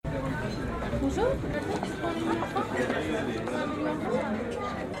Bonjour.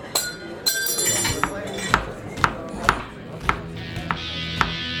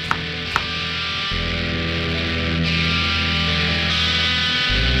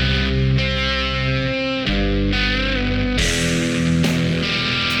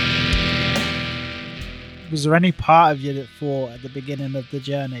 Was there any part of you that thought at the beginning of the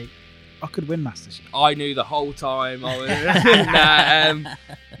journey, I could win MasterChef? I knew the whole time. I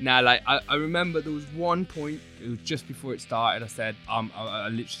remember there was one point, it was just before it started, I said, I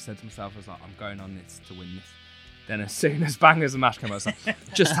literally said to myself, I was like, I'm going on this to win this. Then as soon as Bangers and Mash came out, I was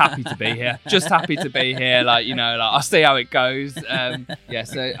like, just happy to be here. Just happy to be here. I'll see how it goes.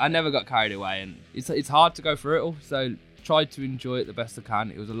 So I never got carried away, and it's hard to go through it all. So tried to enjoy it the best I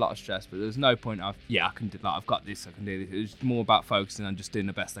can. It was a lot of stress, but there was no point of, I can do, I've got this, I can do this. It was more about focusing on just doing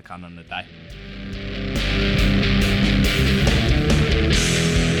the best I can on the day.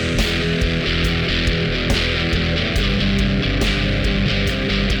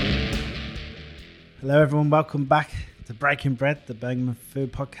 Hello everyone, welcome back to Breaking Bread, the Birmingham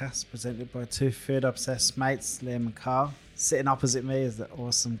Food Podcast, presented by two food-obsessed mates, Liam and Carl. Sitting opposite me is the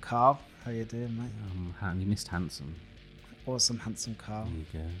awesome Carl. How you doing, mate? You missed handsome. Awesome, handsome Carl. There you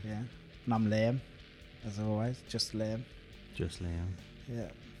go. Yeah. And I'm Liam, as always. Just Liam. Just Liam. Yeah.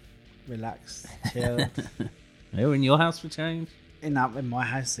 Relaxed, chilled. We're in your house for change. In my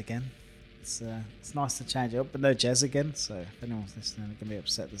house again. It's nice to change it up, but no Jez again. So if anyone's listening, they're gonna be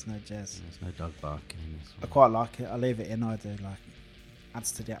upset. There's no Jez. There's no dog barking in this one. I quite like it. I leave it in. I do. Like,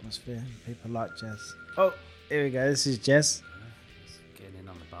 adds to the atmosphere. People like Jez. Oh, here we go. This is Jez. Getting in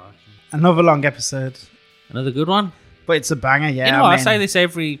on the barking. Another long episode, Another good one. but it's a banger. Yeah, You know, I I mean, say this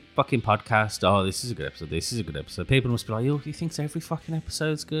every fucking podcast. Oh, this is a good episode. This is a good episode. People must be like, "Yo, you think every fucking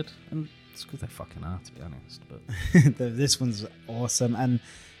episode's good?" And it's because they fucking are, to be honest. But this one's awesome. And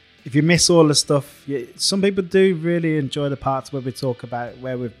if you miss all the stuff, some people do really enjoy the parts where we talk about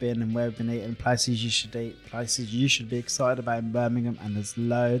where we've been and where we've been eating, places you should eat, places you should be excited about in Birmingham, and there's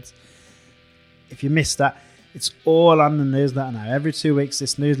loads. If you missed that, it's all on the newsletter now. Every 2 weeks,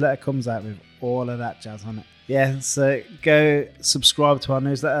 this newsletter comes out with all of that jazz on it. Yeah, so go subscribe to our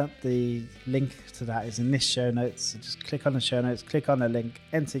newsletter. The link to that is in this show notes. So just click on the show notes, click on the link,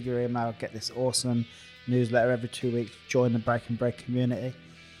 enter your email, get this awesome newsletter every 2 weeks. Join the Breaking Bread community.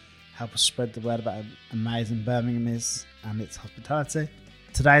 Help us spread the word about how amazing Birmingham is and its hospitality.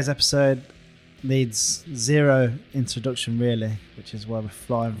 Today's episode needs zero introduction, really, which is why we're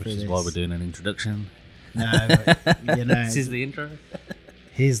flying through this. which is why we're doing an introduction. No, but, This is the intro.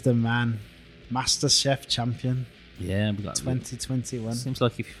 He's the man, MasterChef champion, Yeah, we got 2021. Seems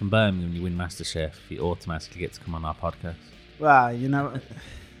like if you're from Birmingham and you win MasterChef, you automatically get to come on our podcast. Well, I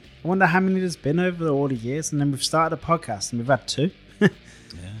wonder how many there's been over all the years, and then we've started a podcast and we've had two. Yeah.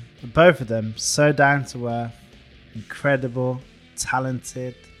 Both of them so down to earth, incredible,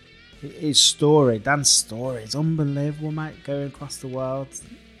 talented. Dan's story is unbelievable, mate. Going across the world.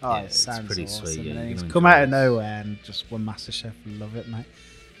 Oh, Yeah, it it's sounds pretty awesome. sweet, yeah, And then you're he's gonna come enjoy out of this. nowhere and just won MasterChef. Love it, mate.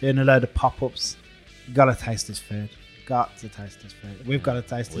 Doing a load of pop-ups. Gotta taste his food. Got to taste his food. We've got to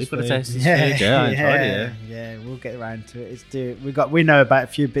taste his We've food. got to taste his food, yeah, I tried it, Yeah, we'll get around to it. We know about a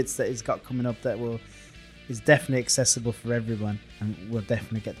few bits that he's got coming up that is definitely accessible for everyone, and we'll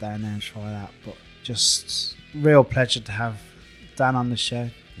definitely get down there and try that. But just real pleasure to have Dan on the show.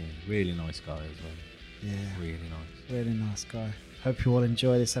 Yeah, really nice guy as well. Yeah, Really nice. really nice guy. Hope you all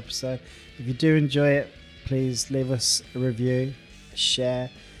enjoy this episode. If you do enjoy it, please leave us a review, a share,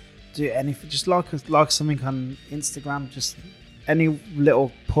 do anything. Just like something on Instagram. Just any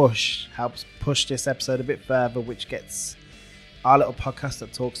little push helps push this episode a bit further, which gets our little podcast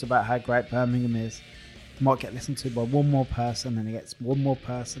that talks about how great Birmingham is. Might get listened to by one more person, and it gets one more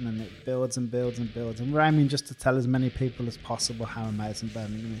person, and it builds and builds and builds. And we're aiming just to tell as many people as possible how amazing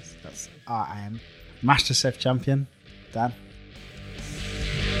Birmingham is. That's our aim. MasterChef champion, Dan.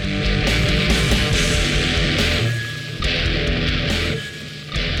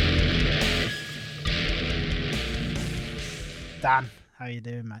 Dan, how you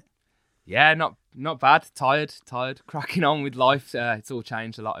doing, mate? Yeah, not bad. Tired. Cracking on with life. It's all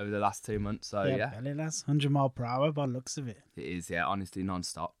changed a lot over the last 2 months. So yeah, Belly lads, 100 mile per hour by the looks of it. it is. Yeah, honestly,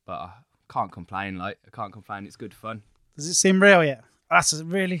 non-stop. But I can't complain. I can't complain. It's good fun. Does it seem real yet? That's a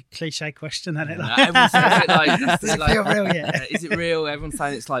really cliche question, isn't it? No, everyone says it Does it feel real yet? Is it real? Everyone's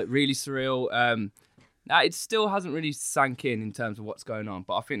saying it's like really surreal. No, it still hasn't really sank in terms of what's going on.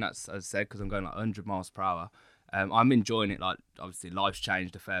 But I think that's, as I said, because I'm going like 100 miles per hour. I'm enjoying it. Like, obviously, life's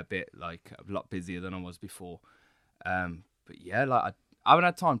changed a fair bit. Like, a lot busier than I was before. But yeah, like I haven't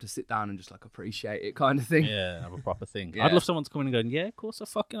had time to sit down and just like appreciate it, kind of thing. Yeah, have a proper thing. Yeah. I'd love someone to come in and go, yeah, of course I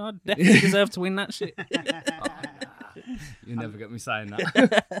definitely deserve to win that shit. You never get me saying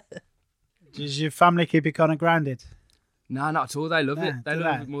that. Does your family keep you kind of grounded? No, not at all. They love it. They do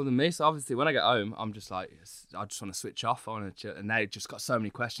love they? it more than me. So obviously, when I get home, I'm just like, I just want to switch off. I want to chill. And they just got so many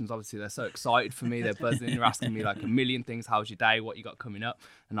questions. Obviously, they're so excited for me. They're buzzing. They're asking me like a million things. How's your day? What you got coming up?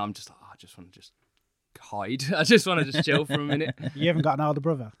 And I'm just like, I just want to just hide. I just want to just chill for a minute. You haven't got an older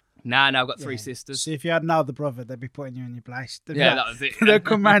brother? Nah, I've got three sisters. So if you had an older brother, they'd be putting you in your place. They'd be Yeah, like, that was it. they'll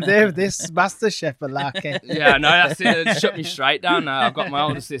come round here with this Master Chef malarkey. Yeah, no, that's it. It shut me straight down now. I've got my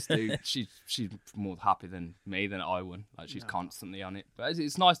older sister. She's more happy than me than I would. Like she's constantly on it. But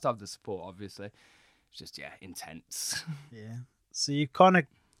it's nice to have the support. Obviously, it's just intense. Yeah. So you kind of,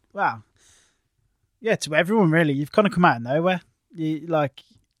 wow. Yeah, to everyone really, you've kind of come out of nowhere. You like,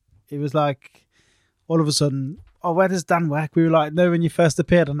 it was like, all of a sudden, oh, where does Dan work? We were like, no, when you first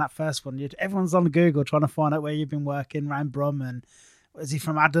appeared on that first one, everyone's on Google trying to find out where you've been working around Brum, and is he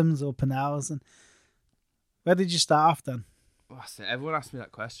from Adams or Pennells? And where did you start off then? Well, that's it. Everyone asked me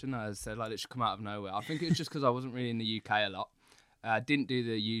that question. I said like it should come out of nowhere. I think it was just because I wasn't really in the UK a lot. Didn't do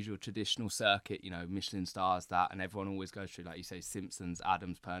the usual traditional circuit, Michelin stars, that, and everyone always goes through, like you say, Simpsons,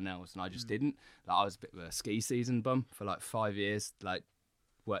 Adams, Purnells, and I just didn't. Like I was a bit of a ski season bum for like 5 years. Like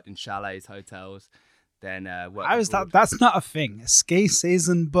worked in chalets, hotels. Then How is that? That's not a thing. A ski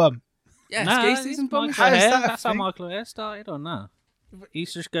season bum. Yeah, No, ski season bum. How is that a That's how thing? Michael O'Hare started, or no? He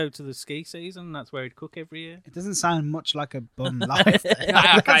used to just go to the ski season. That's where he'd cook every year. It doesn't sound much like a bum life. Okay,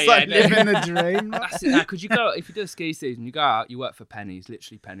 That's like yeah, living a dream. That's it. Because you go, if you do a ski season, you go out, you work for pennies,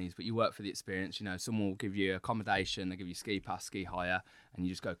 literally pennies, but you work for the experience. Someone will give you accommodation, they give you ski pass, ski hire, and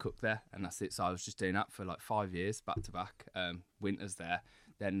you just go cook there, and that's it. So I was just doing that for like 5 years, back to back. Winters there.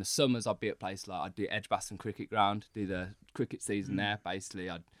 Then the summers, I'd be at places like I'd do Edgbaston Cricket Ground, do the cricket season there. Basically,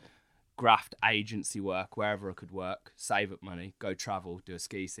 I'd graft agency work wherever I could work, save up money, go travel, do a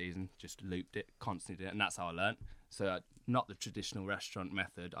ski season, just looped it, constantly did it, and that's how I learnt. So not the traditional restaurant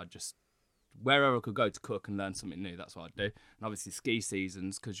method. I just wherever I could go to cook and learn something new, that's what I'd do. And obviously ski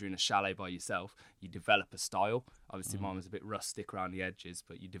seasons, because you're in a chalet by yourself, you develop a style. Obviously mine was a bit rustic around the edges,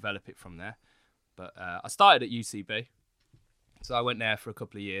 but you develop it from there. But I started at UCB. So I went there for a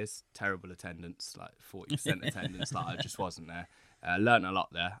couple of years. Terrible attendance, like 40% attendance. Like I just wasn't there. Learned a lot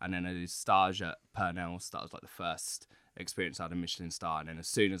there. And then I did stage at Purnells. That was like the first experience I had a Michelin star. And then as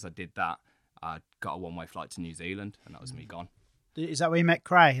soon as I did that, I got a one-way flight to New Zealand, and that was me gone. Is that where you met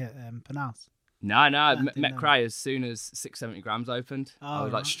Cray at Pennells? No, I didn't met know. Cray as soon as 670 grams opened. Oh, I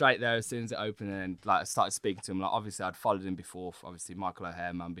was like right. straight there as soon as it opened, and like I started speaking to him. Like obviously I'd followed him before. Obviously Michael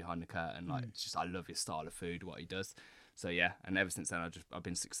O'Hare, man behind the curtain. Like it's just I love his style of food, what he does. So yeah, and ever since then I've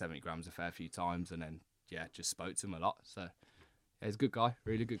been 670 grams a fair few times, and then yeah, just spoke to him a lot. So yeah, he's a good guy,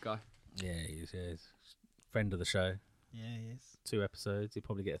 really good guy. Yeah, he's friend of the show. Yeah, he is. 2 episodes. He'll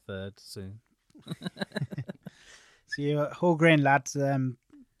probably get a third soon. So you're a Hall Green lads.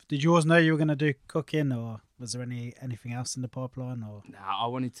 Did you always know you were going to do cooking, or was there anything else in the pipeline? Or Nah, I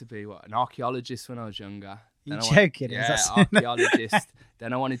wanted to be an archaeologist when I was younger. you Then I joking? Yeah, Is that archaeologist.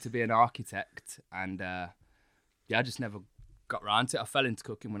 Then I wanted to be an architect, and yeah, I just never got round to it. I fell into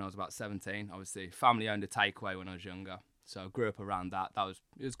cooking when I was about 17. Obviously, family owned a takeaway when I was younger, so I grew up around that.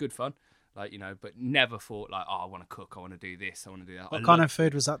 It was good fun, like but never thought like, oh, I want to cook, I want to do this, I want to do that. What kind of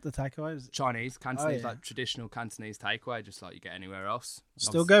food was that? The takeaway? Was it Chinese, Cantonese, yeah. like traditional Cantonese takeaway, just like you get anywhere else.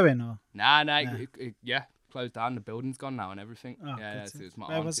 still going, or Nah, yeah, closed down. The building's gone now and everything. Oh, yeah, good so to- it was my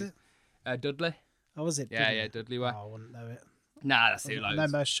where was auntie. it? Dudley. Oh, was it? Yeah, Dudley? yeah, Dudley way. Oh, I wouldn't know it. Nah, that's it. No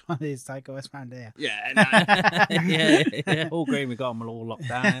Loads. most Chinese takeaways around here. Yeah, nah. yeah. All green, we got them all locked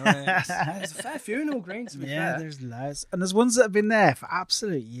down. Right? There's a fair few in all green, to be Yeah, fair. there's loads, and there's ones that have been there for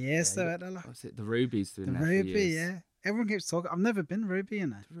absolute years. Yeah, though, like, What's it? The Ruby's doing the there for Ruby, years. yeah. Everyone keeps talking. I've never been Ruby, you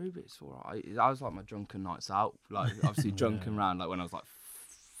know. The Ruby's alright. I was like my drunken nights out. Like obviously drunken round, like when I was like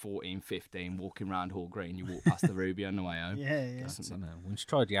 14, 15, walking around Hall Green, you walk past the Ruby on the way home. Yeah, yeah. That's I don't know. Once you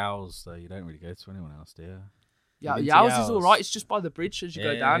tried Yow's, though, you don't really go to anyone else, do you? Yeah, Been to Yow's is Yow's? alright. It's just by the bridge as you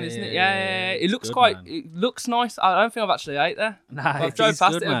go Yeah, down, yeah, isn't it? yeah, Yeah, yeah. It It's looks good, quite. man. It looks nice. I don't think I've actually ate there. No, I've drove it's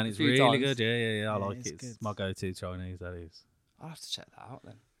past good, it a man. It's few really times. good. Yeah. I Yeah, like it's it. It's good. my go-to Chinese, that is. I'll have to check that out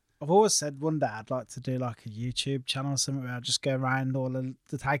then. I've always said one day I'd like to do like a YouTube channel or something where I just go around all the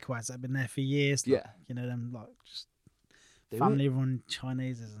takeaways that have been there for years. Like, Yeah. you know, them like just Do it. family run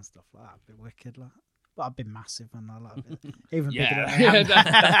Chineses and stuff like that. It'd be wicked, like. But I'd be massive and I like it. Even bigger Yeah, than I am.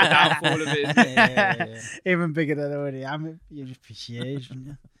 that's the downfall of it. Isn't it? Even bigger than I already am. You'd just be huge, wouldn't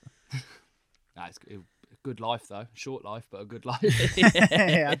you? Nah, it good life though. Short life, but a good life.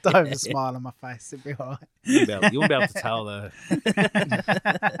 Yeah, I don't have a smile on my face. It'd be all right. You won't be able to tell though.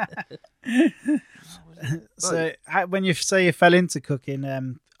 So, when you say you fell into cooking,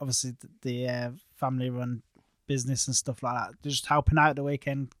 obviously the family-run business and stuff like that, just helping out the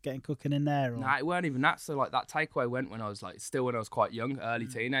weekend, getting cooking in there. Or? Nah, it weren't even that. So like that takeaway went when I was like when I was quite young, early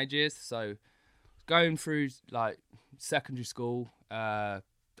teenage years. So going through like secondary school, I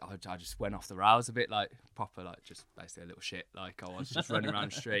just went off the rails a bit, like proper, like just basically a little shit. Like I was just running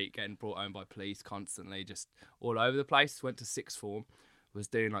around the street, getting brought home by police constantly, just all over the place. Went to sixth form, was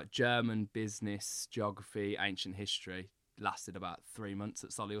doing like German, business, geography, ancient history. Lasted about 3 months at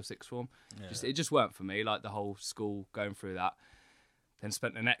Solihull sixth form. Yeah. It just weren't for me, like the whole school going through that. Then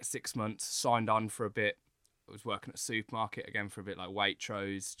spent the next 6 months, signed on for a bit. I was working at a supermarket again for a bit, like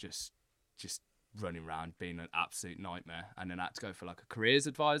Waitrose, just running around, being an absolute nightmare. And then I had to go for like a careers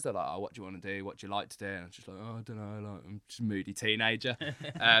advisor, like, oh, what do you want to do? What do you like to do? And I was just like, oh, I don't know, like I'm just a moody teenager.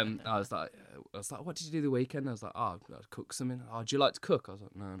 I was like, what did you do the weekend? I was like, oh, I'd cook something. Oh, do you like to cook? I was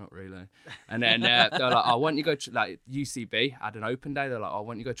like, no, not really. And then they were like, oh, why don't you go like UCB had an open day. They're like, oh,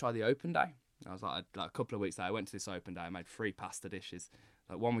 why don't you go try the open day? I was like a couple of weeks later, I went to this open day. I made 3 pasta dishes,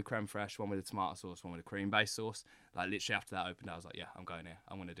 like one with creme fraiche, one with a tomato sauce, one with a cream-based sauce. Like literally after that open day, I was like, yeah, I'm going here.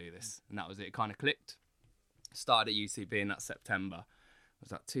 I'm going to do this. And that was it. It kind of clicked. Started at UCB in that September. Was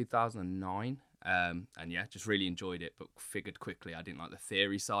that 2009? And yeah, just really enjoyed it, but figured quickly I didn't like the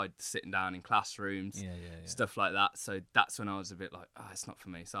theory side, sitting down in classrooms, stuff like that. So that's when I was a bit like, oh, it's not for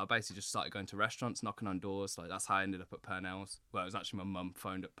me. So I basically just started going to restaurants, knocking on doors. Like that's how I ended up at Purnell's. Well, it was actually my mum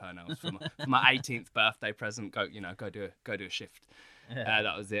phoned up Purnell's for my 18th birthday present. Go do a shift.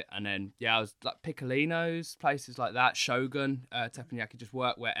 That was it. And then I was like Piccolino's, places like that, Shogun, Teppanyaki, just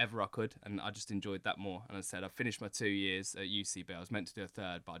work wherever I could, and I just enjoyed that more. And as I said, I finished my 2 years at UCB. I was meant to do a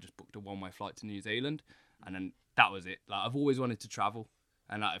third, but I just booked a one-way flight to New Zealand, and then that was it. Like I've always wanted to travel,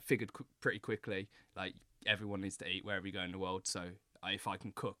 and I figured pretty quickly, like everyone needs to eat wherever you go in the world. So if I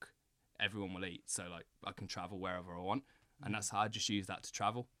can cook, everyone will eat. So like I can travel wherever I want, and that's how I just use that to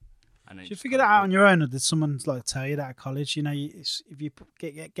travel. Did you figure that out on your own, or did someone like tell you that at college? You know, if you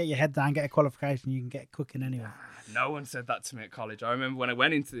get your head down, get a qualification, you can get cooking anywhere. No one said that to me at college. I remember when I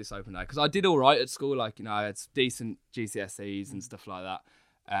went into this open day, because I did all right at school. Like, you know, I had decent GCSEs and stuff like that.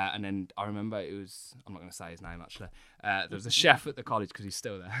 And then I remember it was, I'm not going to say his name actually. There was a chef at the college, because he's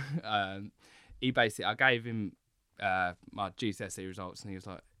still there. I gave him my GCSE results, and he was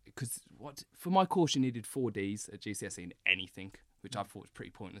like, because for my course you needed 4 Ds at GCSE in anything, which I thought was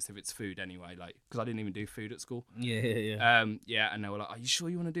pretty pointless if it's food anyway, like, because I didn't even do food at school. Yeah. And they were like, are you sure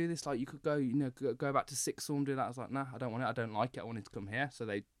you want to do this? Like, you could go, you know, go back to sixth form, do that. I was like, nah, I don't want it. I don't like it. I wanted to come here. So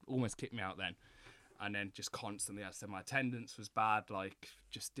they almost kicked me out then. And then just constantly, I said my attendance was bad, like,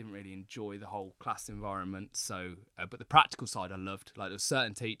 just didn't really enjoy the whole class environment. So, but the practical side I loved. Like, there were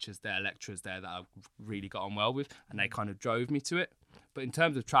certain teachers there, lecturers there that I really got on well with, and they kind of drove me to it. But in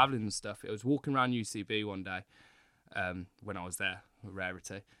terms of travelling and stuff, it was walking around UCB one day, when I was there, a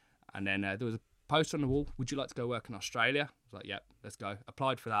rarity. And then there was a poster on the wall, would you like to go work in Australia? I was like, yep, let's go.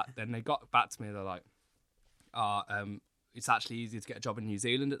 Applied for that. Then they got back to me, they're like, it's actually easier to get a job in New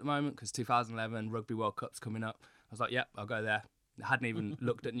Zealand at the moment, because 2011 Rugby World Cup's coming up. I was like, yep, I'll go there. I hadn't even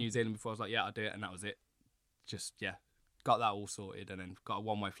looked at New Zealand before. I was like, yeah, I'll do it. And that was it. Just, got that all sorted, and then got a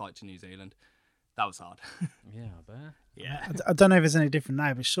one-way flight to New Zealand. That was hard. Yeah, I bet. Yeah. I don't know if it's any different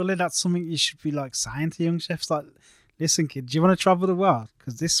now, but surely that's something you should be like saying to young chefs, like, listen, kid, do you want to travel the world?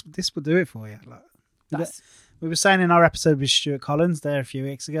 Because this will do it for you. Like, we were saying in our episode with Stuart Collins there a few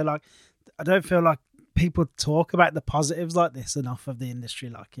weeks ago, like, I don't feel like people talk about the positives like this enough of the industry.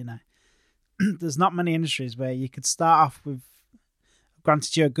 Like, you know, there's not many industries where you could start off with,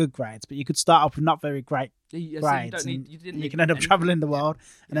 granted you're good grades, but you could start off with not very great grades, you can end up traveling the world,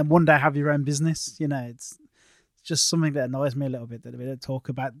 and then one day have your own business. You know, it's just something that annoys me a little bit, that we don't talk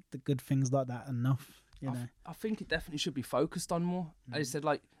about the good things like that enough. You know, I think it definitely should be focused on more. I said,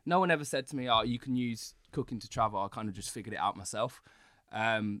 like, no one ever said to me, oh, you can use cooking to travel. I kind of just figured it out myself.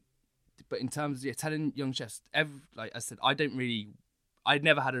 But in terms of telling young chefs, like I said, I'd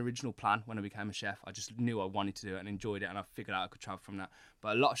never had an original plan when I became a chef. I just knew I wanted to do it and enjoyed it, and I figured out I could travel from that.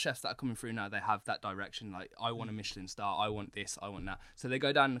 But a lot of chefs that are coming through now, they have that direction. Like, I want a Michelin star, I want this, I want that. So they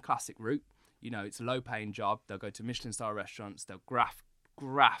go down the classic route. You know, it's a low-paying job. They'll go to Michelin star restaurants. They'll graft.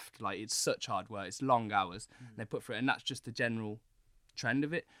 Like, it's such hard work. It's long hours. They put through it, and that's just the general trend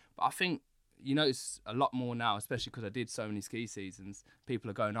of it. But I think you notice a lot more now, especially because I did so many ski seasons. People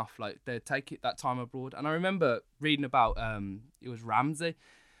are going off, like, they take it that time abroad. And I remember reading about it was Ramsey.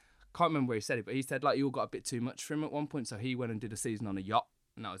 Can't remember where he said it, but he said, like, you all got a bit too much for him at one point, so he went and did a season on a yacht.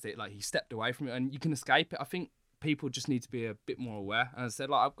 and that was it. Like, he stepped away from it, and you can escape it. I think people just need to be a bit more aware. And I said,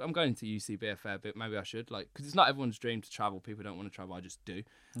 like, I'm going to UCB a fair bit. Maybe I should, like, because it's not everyone's dream to travel. People don't want to travel. I just do.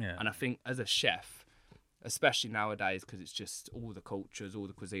 Yeah. And I think as a chef, especially nowadays, because it's just all the cultures, all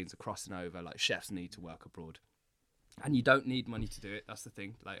the cuisines are crossing over. Like, chefs need to work abroad, and you don't need money to do it. That's the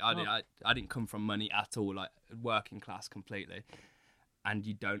thing. Like, I didn't come from money at all. Like, working class completely. And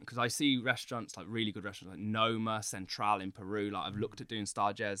you don't, because I see restaurants, like really good restaurants, like Noma, Central in Peru. Like, I've looked at doing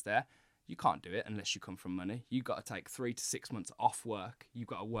Starjares there. You can't do it unless you come from money. You've got to take 3 to 6 months off work. You've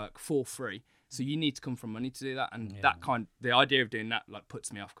got to work for free. So you need to come from money to do that. And the idea of doing that, like,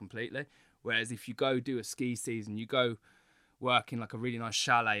 puts me off completely. Whereas if you go do a ski season, you go work in like a really nice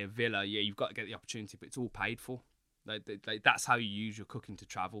chalet, a villa, yeah, you've got to get the opportunity, but it's all paid for. Like, that's how you use your cooking to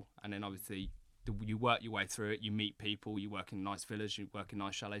travel. And then obviously you work your way through it. You meet people. You work in nice villas. You work in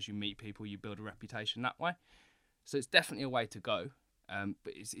nice chalets. You meet people. You build a reputation that way. So it's definitely a way to go.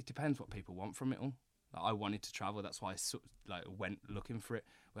 But it depends what people want from it all. Like, I wanted to travel. That's why I went looking for it.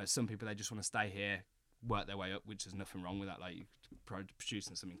 Whereas some people, they just want to stay here, work their way up, which there's nothing wrong with that. Like,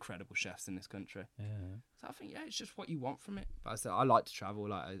 producing some incredible chefs in this country. Yeah. So I think, it's just what you want from it. But I said, I like to travel.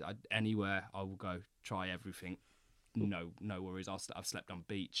 Like, anywhere I will go, try everything. No worries. I've slept on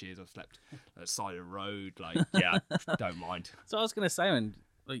beaches. I've slept at the side of the road. Like, yeah, don't mind. So I was going to say, when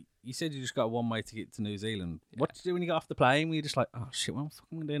like you said, you just got one way to get to New Zealand. Yeah. What did you do when you got off the plane? Were you just like, oh shit, what am I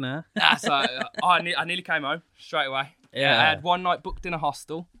fucking gonna do now? So I nearly came home straight away. Yeah, I had one night booked in a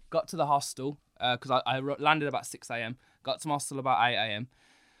hostel. Got to the hostel because I landed about 6 a.m. Got to my hostel about 8 a.m.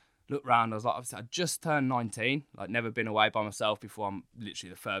 Looked round. I was like, obviously, I just turned 19. Like, never been away by myself before. I'm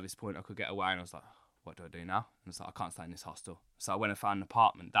literally the furthest point I could get away, and I was like, what do I do now? And it's like, I can't stay in this hostel. So I went and found an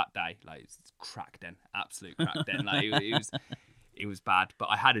apartment that day. Like, it's crack den, absolute crack den. Like, it was bad. But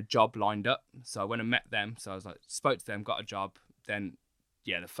I had a job lined up. So I went and met them. So I was like, spoke to them, got a job. Then,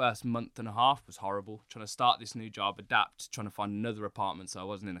 yeah, the first month and a half was horrible. Trying to start this new job, adapt, trying to find another apartment. So I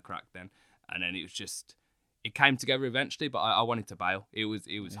wasn't in a crack den. And then it was just, it came together eventually, but I wanted to bail. It was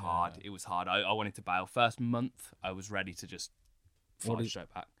hard. It was hard. I wanted to bail. First month, I was ready to just fly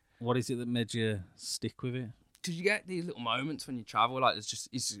straight back. What is it that made you stick with it? Did you get these little moments when you travel? Like,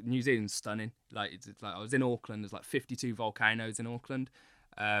 New Zealand's stunning. Like, it's like, I was in Auckland. There's like 52 volcanoes in Auckland.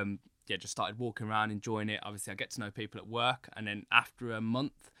 Just started walking around, enjoying it. Obviously, I get to know people at work. And then after a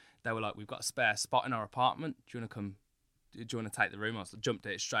month, they were like, we've got a spare spot in our apartment. Do you want to come? Do you want to take the room? I jumped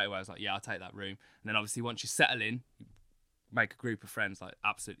at it straight away. I was like, yeah, I'll take that room. And then obviously once you settle in, you make a group of friends, like,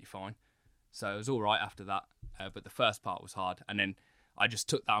 absolutely fine. So it was all right after that. But the first part was hard. And then I just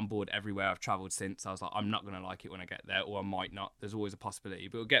took that on board everywhere I've travelled since. I was like, I'm not going to like it when I get there, or I might not. There's always a possibility,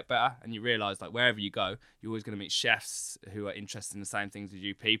 but it'll get better. And you realise, like, wherever you go, you're always going to meet chefs who are interested in the same things as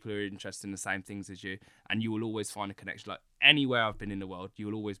you, people who are interested in the same things as you, and you will always find a connection. Like, anywhere I've been in the world, you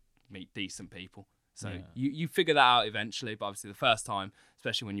will always meet decent people. So you figure that out eventually, but obviously the first time,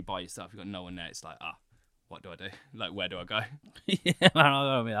 especially when you're by yourself, you've got no one there, it's like, what do I do? Like, where do I go? Yeah,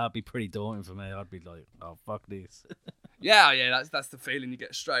 I mean, that'd be pretty daunting for me. I'd be like, oh, fuck this. Yeah, that's the feeling you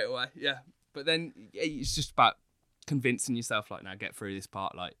get straight away. Yeah, but then it's just about convincing yourself, like, now get through this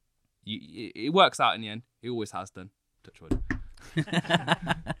part. Like, it works out in the end. It always has done. Touch wood.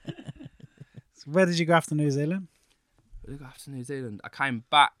 So where did you go after New Zealand? Where did I go after New Zealand? I came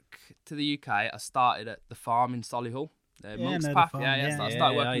back to the UK. I started at the farm in Solihull. Monk's Path. I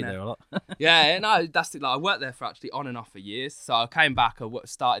started working there a lot. That's it. Like, I worked there for actually on and off for years. So I came back. I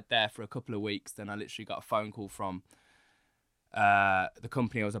started there for a couple of weeks. Then I literally got a phone call from the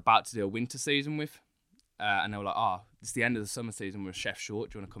company I was about to do a winter season with, and they were like, it's the end of the summer season, we're a chef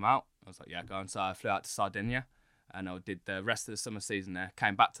short, do you want to come out? I was like, yeah, go on. So I flew out to Sardinia, and I did the rest of the summer season there,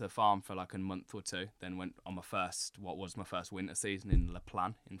 came back to the farm for like a month or two, then went on what was my first winter season in La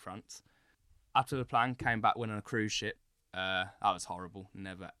Plan in France. After La Plan, came back, went on a cruise ship. That was horrible.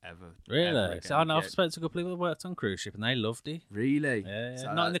 Never, ever. Really? Ever So I know I've spoken to a couple of people who worked on cruise ship and they loved it. Really? Yeah.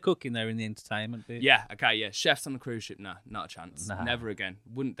 So not in the cooking, they're in the entertainment bit. Yeah, okay, yeah. Chefs on the cruise ship, nah, not a chance. Nah. Never again.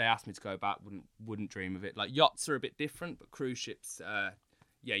 They asked me to go back, wouldn't dream of it. Like, yachts are a bit different, but cruise ships,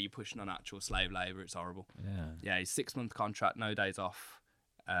 you're pushing on actual slave labour, it's horrible. Yeah, it's 6-month contract, no days off.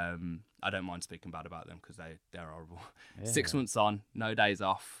 I don't mind speaking bad about them because they're horrible. Yeah. 6 months on, no days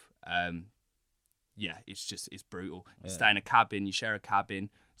off. It's brutal. You stay in a cabin, you share a cabin,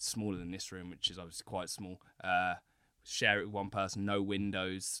 smaller than this room, which is obviously quite small. Share it with one person, no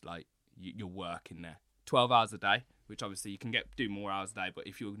windows, like, you're working there 12 hours a day, which obviously you can do more hours a day, but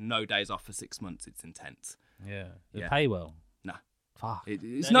if you're no days off for 6 months, it's intense. Yeah. They pay well. Nah. Fuck.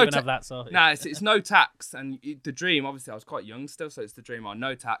 It's no have that sort. Nah, it's no tax, and the dream, obviously I was quite young still, so it's the dream,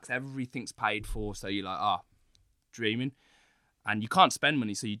 no tax, everything's paid for, so you're like, dreaming. And you can't spend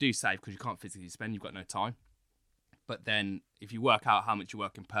money, so you do save because you can't physically spend. You've got no time. But then if you work out how much you're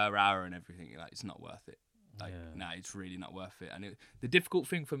working per hour and everything, you're like, it's not worth it. Like, no, it's really not worth it. And the difficult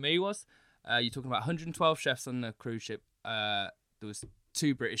thing for me was, you're talking about 112 chefs on the cruise ship. There was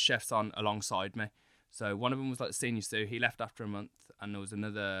 2 British chefs on alongside me. So one of them was like the senior sous. He left after a month, and there was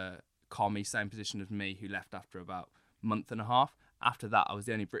another commie, same position as me, who left after about a month and a half. After that, I was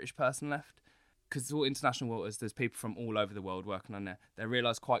the only British person left. Because it's all international waters, there's people from all over the world working on there. They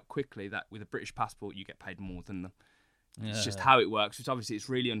realised quite quickly that with a British passport, you get paid more than them. It's just how it works, which obviously it's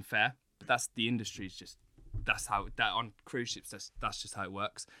really unfair. But that's the industry's just, that's how, that on cruise ships, that's just how it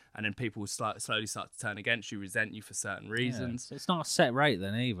works. And then people will slowly start to turn against you, resent you for certain reasons. So it's not a set rate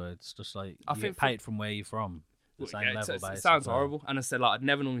then either. It's just like you get paid from where you're from. The same level it sounds horrible. And I said, like, I'd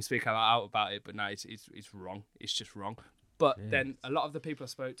never normally speak out about it, but no, it's wrong. It's just wrong. But then a lot of the people I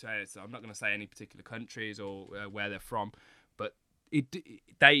spoke to, so I'm not going to say any particular countries or where they're from, but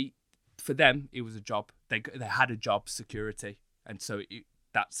for them, it was a job. They had a job security. And so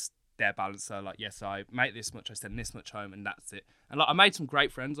that's their balance. So like, yes, I make this much, I send this much home, and that's it. And like, I made some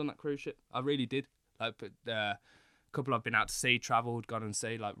great friends on that cruise ship. I really did. Like, but a couple I've been out to sea, travelled, gone and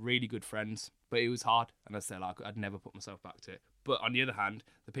see, like really good friends. But it was hard. And I said, like, I'd never put myself back to it. But on the other hand,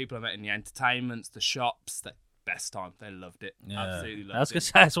 the people I met in the entertainments, the shops, best time. They loved it. Absolutely loved it. I was going to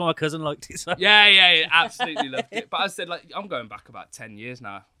say, that's why my cousin liked it. So. Yeah, absolutely loved it. But I said, like, I'm going back about 10 years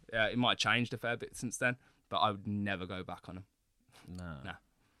now. Yeah, it might have changed a fair bit since then, but I would never go back on them. No,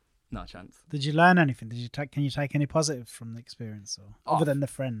 not a chance. Did you learn anything? Can you take any positive from the experience, or other than the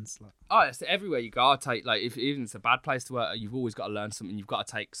friends? Like? It's everywhere you go. I take, like, if even it's a bad place to work, you've always got to learn something. You've got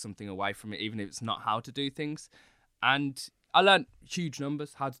to take something away from it, even if it's not how to do things. And I learned huge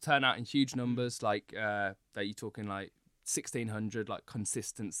numbers, how to turn out in huge numbers, like that you're talking like 1,600, like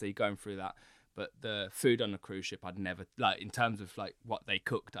consistency, going through that. But the food on the cruise ship, I'd never, like, in terms of like what they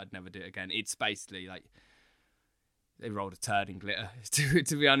cooked, I'd never do it again. It's basically like they rolled a turd in glitter,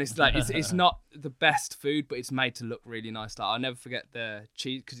 to be honest. Like, it's not the best food, but it's made to look really nice. Like, I'll never forget the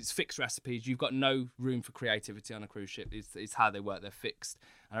cheese, because it's fixed recipes. You've got no room for creativity on a cruise ship. It's how they work. They're fixed.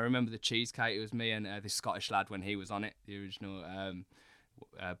 And I remember the cheesecake. It was me and this Scottish lad when he was on it, the original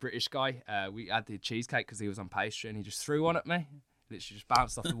British guy. We had the cheesecake because he was on pastry, and he just threw one at me. Literally just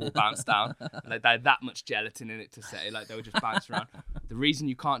bounced off the wall, bounced down. Like, they had that much gelatin in it to set it. Like, they would just bounce around. The reason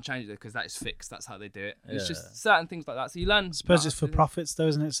you can't change it is because that is fixed. That's how they do it. It's just certain things like that. So you learn. I suppose it's for profits, though,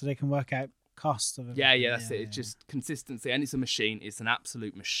 isn't it? So they can work out cost of it. Yeah, that's it. It's just consistency, and it's a machine. It's an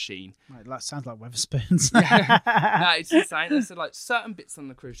absolute machine. Right, that sounds like Weatherspoons. No, it's insane. I said, like, certain bits on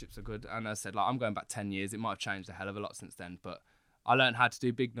the cruise ships are good, and I said, like, I'm going back 10 years. It might have changed a hell of a lot since then, but I learned how to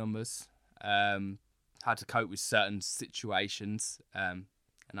do big numbers, how to cope with certain situations, and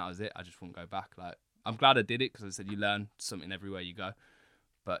that was it. I just wouldn't go back. Like, I'm glad I did it, because I said you learn something everywhere you go.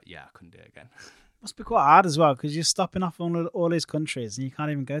 But yeah, I couldn't do it again. Must be quite hard as well, because you're stopping off all these countries and you can't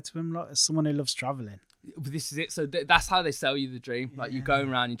even go to them. Like, as someone who loves traveling. But this is it. So that's how they sell you the dream. Like, you're going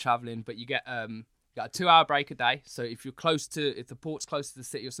around, you're traveling, but you get a 2-hour break a day. So if the port's close to the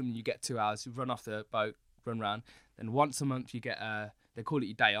city or something, you get 2 hours. You run off the boat, run around. Then once a month, you get they call it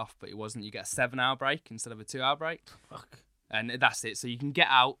your day off, but it wasn't. You get a 7-hour break instead of a 2-hour break. Fuck. And that's it. So you can get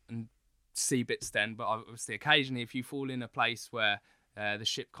out and see bits then. But obviously, occasionally, if you fall in a place where the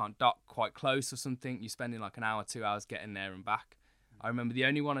ship can't dock quite close or something, you're spending like an hour, 2 hours getting there and back. I remember the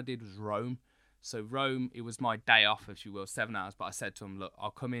only one I did was Rome. So Rome, it was my day off, if you will, 7 hours. But I said to him, look,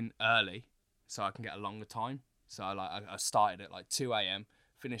 I'll come in early so I can get a longer time. So I started at like 2 a.m.,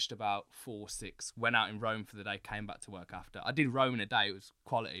 finished about 4, 6, went out in Rome for the day, came back to work after. I did Rome in a day. It was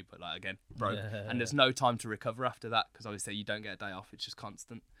quality, but like, again, Rome. Yeah. And there's no time to recover after that, because obviously you don't get a day off. It's just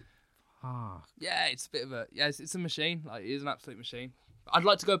constant. Yeah, it's a bit of it's a machine. Like, it is an absolute machine. I'd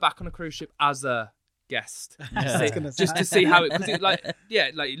like to go back on a cruise ship as a guest, just to see how it, because it, like,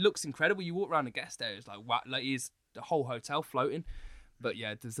 it looks incredible. You walk around the guest area, it's like, wow, like, it's the whole hotel floating. But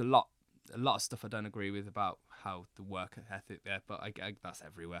yeah, there's a lot of stuff I don't agree with about how the work ethic there, but I that's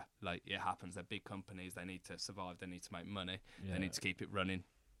everywhere. Like, it happens. They're big companies. They need to survive. They need to make money. They need to keep it running.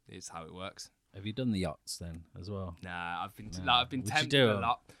 It's how it works. Have you done the yachts then as well? Nah, I've been tempted a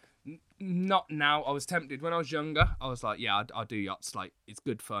lot. Not now. I was tempted when I was younger. I was like, yeah, I'll do yachts. Like, it's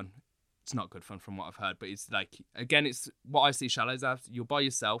good fun. It's not good fun from what I've heard, but it's like, again, it's what I see chalets as. You're by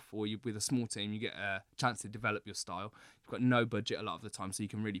yourself, or you're with a small team. You get a chance to develop your style. You've got no budget a lot of the time, so you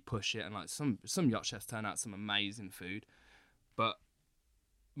can really push it. And like, some yacht chefs turn out some amazing food. But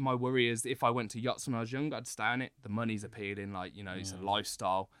my worry is, if I went to yachts when I was younger, I'd stay on it. The money's appealing, like, you know, it's a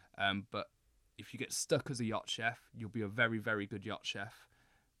lifestyle. But if you get stuck as a yacht chef, you'll be a very, very good yacht chef.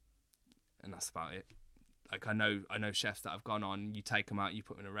 And that's about it. like I know chefs that have gone on. You take them out, you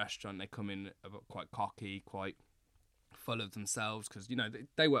put them in a restaurant. They come in quite cocky, quite full of themselves because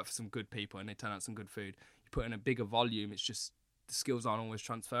they work for some good people and they turn out some good food. You put in a bigger volume, it's just the skills aren't always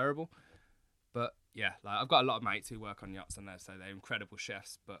transferable. But yeah, like I've got a lot of mates who work on yachts and they're incredible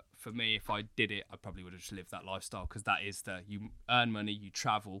chefs. But for me, if I did it, I probably would have just lived that lifestyle because that is you earn money, you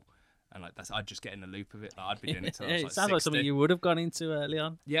travel. And like I'd just get in the loop of it. Like, I'd be doing it till I was like it sounds like something you would have gone into early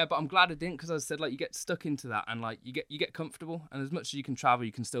on. Yeah, but I'm glad I didn't because as I said, like you get stuck into that and like you get comfortable. And as much as you can travel,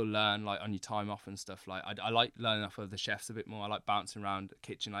 you can still learn like on your time off and stuff. Like I like learning off of the chefs a bit more. I like bouncing around the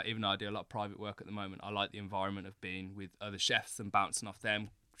kitchen. Like even though I do a lot of private work at the moment, I like the environment of being with other chefs and bouncing off them,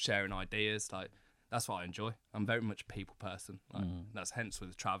 sharing ideas. Like that's what I enjoy. I'm very much a people person. Like that's hence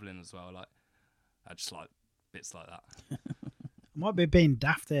with traveling as well. Like I just like bits like that. Might be being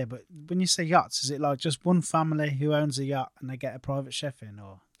daft there, but when you say yachts, is it like just one family who owns a yacht and they get a private chef in,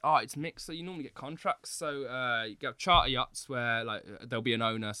 or? Oh, it's mixed. So you normally get contracts. So you get charter yachts where like there'll be an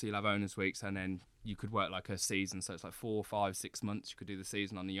owner, so you'll have owners' weeks, and then you could work like a season. So it's like 4, 5, 6 months. You could do the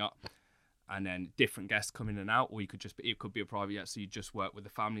season on the yacht, and then different guests come in and out, or it could be a private yacht, so you just work with the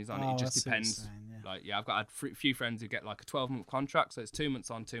families on it. It just depends. Like I've got a few friends who get like a 12-month contract, so it's 2 months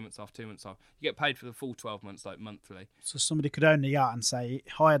on, 2 months off, 2 months off. You get paid for the full 12 months, like monthly. So somebody could own the yacht and say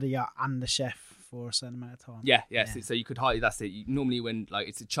hire the yacht and the chef for a certain amount of time. Yeah. So you could hire. That's it. Normally, when like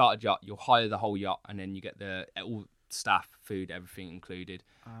it's a chartered yacht, you'll hire the whole yacht, and then you get the all staff, food, everything included.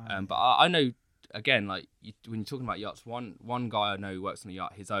 But I know. Again, like when you're talking about yachts, one guy I know who works on a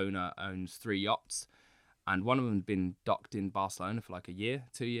yacht, his owner owns 3 yachts, and one of them had been docked in Barcelona for like a year,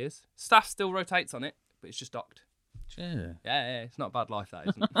 2 years. Staff still rotates on it, but it's just docked. Yeah. Yeah, it's not a bad life, that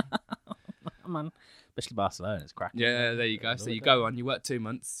isn't it? Man, especially Barcelona, it's cracking. Yeah, there you go. So you go on, you work 2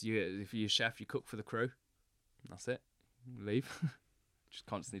 months. If you're a chef, you cook for the crew. That's it. You leave. Just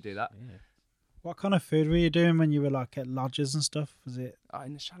constantly do that. Yeah. What kind of food were you doing when you were like at lodges and stuff? Was it?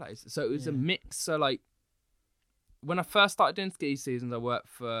 In the chalets. So it was a mix. So like when I first started doing ski seasons, I worked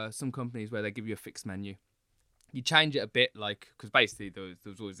for some companies where they give you a fixed menu. You change it a bit, like because basically there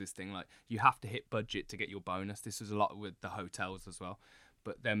was always this thing like you have to hit budget to get your bonus. This was a lot with the hotels as well,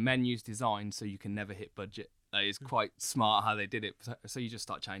 but their menu's designed so you can never hit budget. Like, it's quite smart how they did it. So you just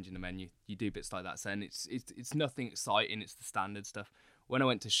start changing the menu. You do bits like that. So and it's nothing exciting. It's the standard stuff. When I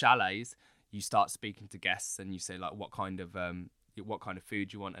went to chalets, you start speaking to guests and you say like what kind of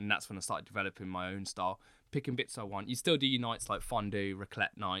food you want, and that's when I started developing my own style, picking bits I want. You still do your nights like fondue,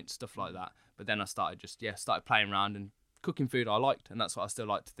 raclette nights, stuff like that, but then I started playing around and cooking food I liked, and that's what I still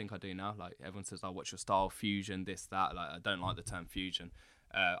like to think I do now. Like everyone says, oh, what's your style? Fusion, this, that. Like I don't like the term fusion.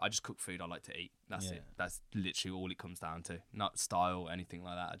 I just cook food I like to eat. That's it. That's literally all it comes down to. Not style or anything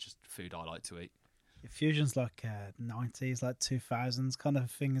like that. Just food I like to eat. Fusion's like 90s, like 2000s kind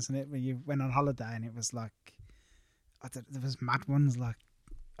of thing, isn't it? Where you went on holiday and it was like, there was mad ones. Like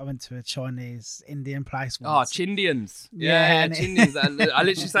I went to a Chinese Indian place once. Oh, Chindians. Yeah, Chindians. I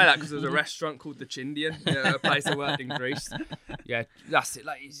literally say that because there was a restaurant called the Chindian, a place I worked in Greece. Yeah, that's it.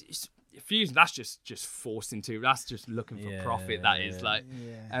 Like it's fusion. That's just forcing to. That's just looking for profit. That is like,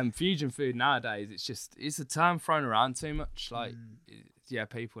 fusion food nowadays. It's a term thrown around too much. Like. Yeah,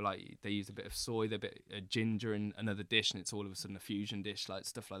 people like they use a bit of soy, a bit of ginger in another dish, and it's all of a sudden a fusion dish, like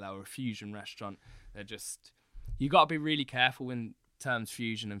stuff like that, or a fusion restaurant. They're just, you got to be really careful when terms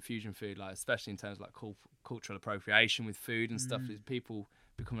fusion and fusion food, like especially in terms of like cultural appropriation with food and stuff. Is people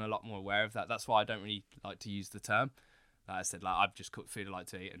becoming a lot more aware of that. That's why I don't really like to use the term. Like I said, like I've just cooked food I like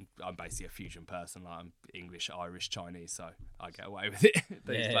to eat, and I'm basically a fusion person. Like I'm English, Irish, Chinese, so I get away with it.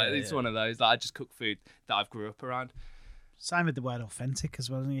 It's one of those. Like I just cook food that I've grew up around. Same with the word authentic as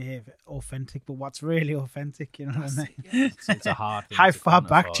well. You hear authentic, but what's really authentic? You know what I mean? It's a hard thing. How far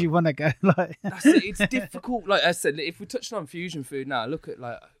back do you want to go? Like, that's it. It's difficult. Like I said, if we're touching on fusion food now, look at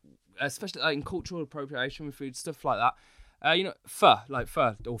like, especially like in cultural appropriation with food, stuff like that. Pho, like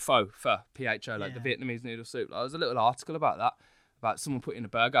pho or pho, PHO, like the Vietnamese noodle soup. Like, there was a little article about that, about someone putting a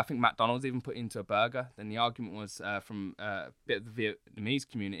burger. I think McDonald's even put it into a burger. Then the argument was from a bit of the Vietnamese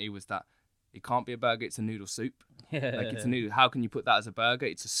community was that it can't be a burger, it's a noodle soup. Like it's a noodle. How can you put that as a burger?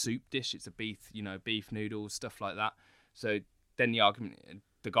 It's a soup dish. It's a beef noodles, stuff like that. So then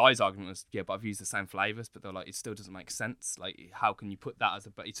the guy's argument was, yeah, but I've used the same flavors, but they're like, it still doesn't make sense. Like, how can you put that as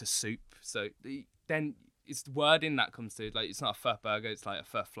it's a soup? So then it's the wording that comes to, like, it's not a pho burger, it's like a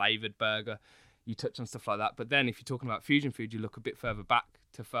pho flavored burger. You touch on stuff like that. But then if you're talking about fusion food, you look a bit further back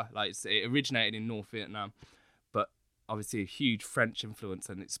to pho. Like it originated in North Vietnam, but obviously a huge French influence,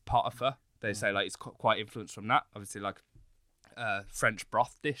 and it's part of pho. They say like it's quite influenced from that. Obviously, like French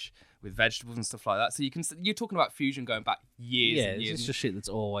broth dish, with vegetables and stuff like that. So you're talking about fusion going back years and years. It's just shit that's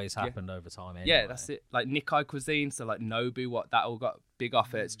always happened over time anyway. Yeah, that's it. Like Nikkei cuisine, so like Nobu, what that all got big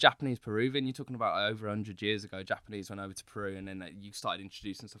off it. It's Japanese Peruvian. You're talking about over 100 years ago. Japanese went over to Peru, and then you started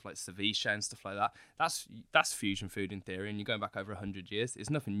introducing stuff like ceviche and stuff like that. That's fusion food in theory, and you're going back over 100 years. It's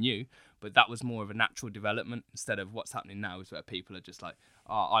nothing new, but that was more of a natural development instead of what's happening now, is where people are just like,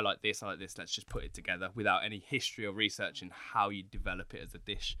 oh, I like this, let's just put it together without any history or research in how you develop it as a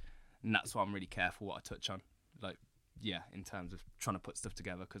dish. And that's why I'm really careful what I touch on. Like, yeah, in terms of trying to put stuff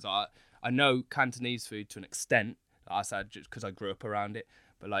together, because I know Cantonese food to an extent. Like I said, just because I grew up around it,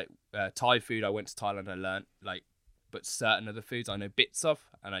 but like Thai food, I went to Thailand, I learned, like, but certain other foods I know bits of,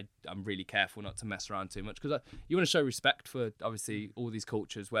 and I'm really careful not to mess around too much, because you want to show respect for obviously all these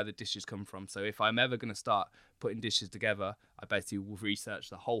cultures, where the dishes come from. So if I'm ever going to start putting dishes together, I basically will research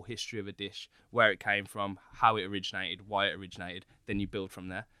the whole history of a dish, where it came from, how it originated, why it originated, then you build from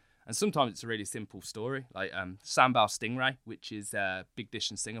there. And sometimes it's a really simple story, like sambal stingray, which is a big dish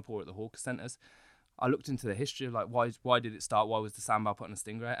in Singapore at the hawker centres. I looked into the history of like why did it start? Why was the sambal put on a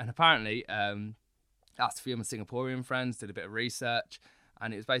stingray? And apparently, asked a few of my Singaporean friends, did a bit of research,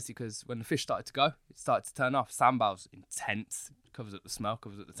 and it was basically because when the fish started to go, it started to turn off. Sambal's intense, covers up the smell,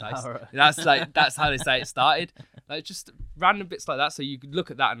 covers up the taste. Oh, right. That's how they say it started. Like just random bits like that. So you could look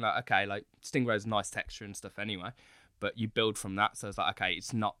at that and like, okay, like stingray's a nice texture and stuff anyway, but you build from that. So it's like, okay,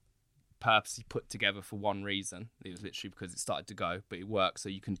 it's not purposely put together for one reason. It was literally because it started to go, but it works, so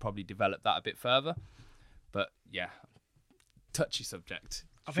you can probably develop that a bit further. But yeah, touchy subject.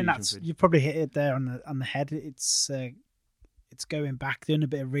 I think you probably hit it there on the head. It's going back, doing a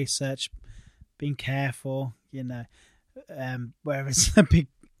bit of research, being careful, you know. Whereas a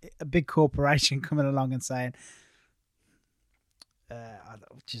big corporation coming along and saying,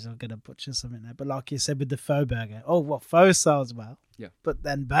 I'm going to butcher something there, but like you said with the pho burger, pho sells well, yeah, but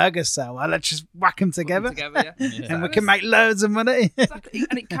then burgers sell well. Let's just whack them together, yeah. And we can make loads of money. Exactly.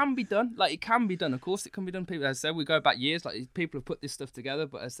 And it can be done. Like, it can be done. Of course, it can be done. People, as I said, we go back years. Like, people have put this stuff together,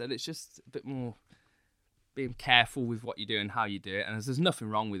 but as I said, it's just a bit more being careful with what you do and how you do it. And there's nothing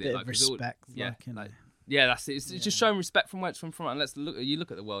wrong with it. Like respect, yeah, that's it. It's just showing respect from where it's from. And you look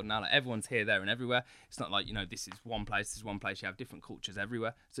at the world now. Like, everyone's here, there, and everywhere. It's not like, you know, this is one place. You have different cultures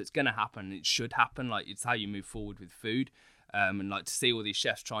everywhere. So it's gonna happen. It should happen. Like, it's how you move forward with food. And like to see all these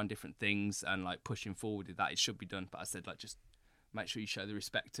chefs trying different things and like pushing forward with that, it should be done. But I said, like, just make sure you show the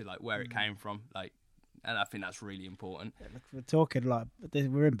respect to like where it came from. Like, and I think that's really important. Yeah, look, we're talking like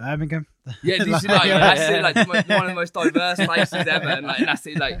we're in Birmingham. Yeah, this is that's it, like one of the most diverse places ever, and like, and that's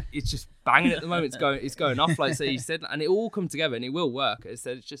it. Like, it's just banging at the moment. It's going off. Like, so you said, and it all come together, and it will work. As I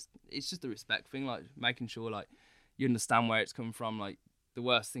said, it's just a respect thing, like making sure like you understand where it's come from. Like, the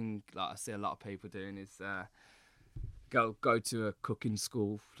worst thing like I see a lot of people doing is go to a cooking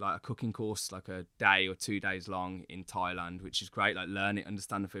school, like a cooking course, like a day or 2 days long in Thailand, which is great, like learn it,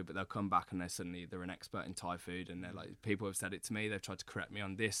 understand the food, but they'll come back and they're an expert in Thai food, and they're like, people have said it to me, they've tried to correct me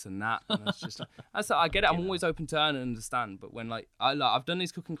on this and that, and it's just like, I get it, I'm always open to learn and understand, but when I've done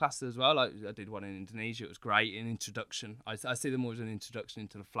these cooking classes as well, like I did one in Indonesia, it was great, in introduction, I see them more as an introduction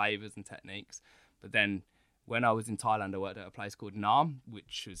into the flavours and techniques, but then when I was in Thailand, I worked at a place called Nam,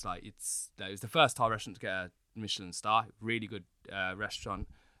 which was like, it was the first Thai restaurant to get a Michelin star, really good restaurant.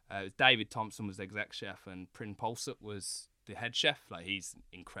 David Thompson was the exec chef, and Prin Polsup was the head chef. Like, he's an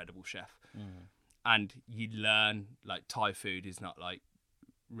incredible chef. And you learn, like, Thai food is not like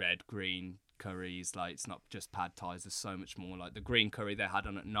red, green curries. Like, it's not just pad thais. There's so much more. Like, the green curry they had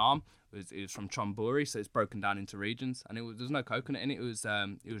on at Nam it was from Chonburi, so it's broken down into regions, and there's no coconut in it.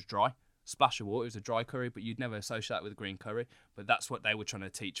 It was dry. Splash of water. It was a dry curry, but you'd never associate that with green curry. But that's what they were trying to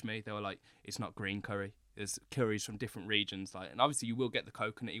teach me. They were like, it's not green curry. There's curries from different regions, like, and obviously you will get the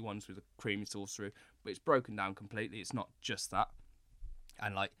coconutty ones with a creamy sauce through, but it's broken down completely. It's not just that.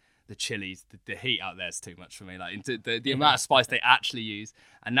 And like the chilies, the heat out there is too much for me. Like, the amount of spice they actually use.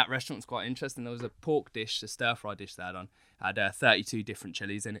 And that restaurant's quite interesting. There was a pork dish, a stir fry dish they had 32 different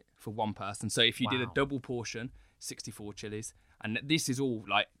chilies in it for one person. So if you did a double portion, 64 chilies, and this is all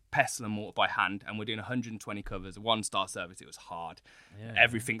like pestle and mortar by hand, and we're doing 120 covers, 1-star service. It was hard.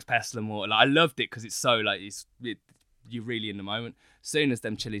 Everything's pestle and mortar. Like, I loved it because it's so like you're really in the moment. As soon as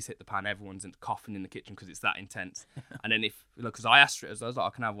them chilies hit the pan, everyone's coughing in the kitchen because it's that intense. And then because I asked for it, I was like,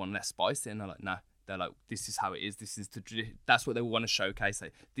 I can have one less spicy, and they're like, no. They're like, this is how it is. This is that's what they want to showcase.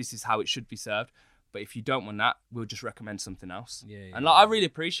 Like, this is how it should be served. But if you don't want that, we'll just recommend something else. And like, I really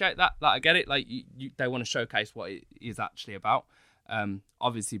appreciate that. Like, I get it. Like, they want to showcase what it is actually about.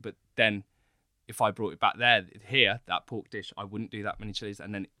 Obviously, but then if I brought it back here, that pork dish, I wouldn't do that many chilies,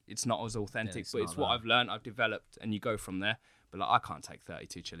 and then it's not as authentic. But it's what I've learned, I've developed, and you go from there. But like, I can't take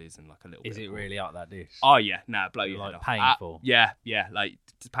 32 chilies and like a little. Is it really out that dish? Oh yeah, blow your head like off. painful. Yeah, like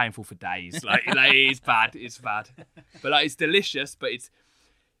it's painful for days. like it's bad. But like it's delicious, but it's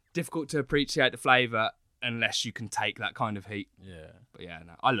difficult to appreciate the flavour unless you can take that kind of heat. Yeah. But yeah,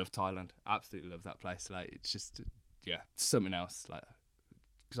 no, I love Thailand. Absolutely love that place. Like it's just something else. Like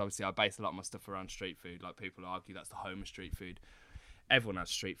because obviously I base a lot of my stuff around street food. Like people argue that's the home of street food. Everyone has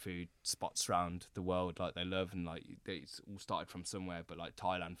street food spots around the world like they love, and like it's all started from somewhere. But like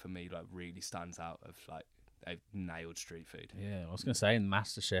Thailand for me like really stands out of like they've nailed street food. Yeah, I was gonna say in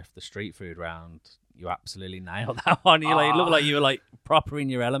MasterChef, the street food round, you absolutely nailed that one. You like, it looked like you were like proper in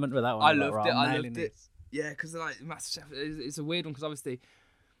your element with that one. I loved it. Yeah, because like MasterChef, it's a weird one because obviously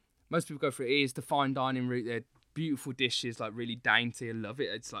most people go for it. It is the fine dining route. They're beautiful dishes, like really dainty. I love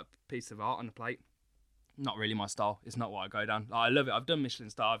it. It's like a piece of art on a plate. Not really my style. It's not what I go down. Like, I love it. I've done Michelin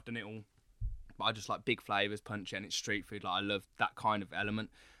star. I've done it all. But I just like big flavours, punchy, and it's street food. Like I love that kind of element.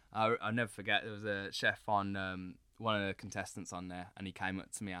 I'll never forget, there was a chef on one of the contestants on there, and he came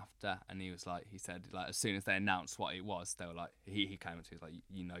up to me after, and he said, like, as soon as they announced what it was, they were like, he came up to me, he was like,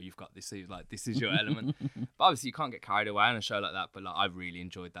 you know, you've got this. He was like, this is your element. But obviously, you can't get carried away on a show like that. But like, I really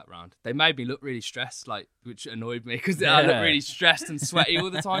enjoyed that round. They made me look really stressed, like, which annoyed me because I looked really stressed and sweaty all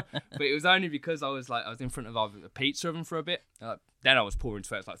the time. But it was only because I was in front of a pizza oven for a bit. Then I was pouring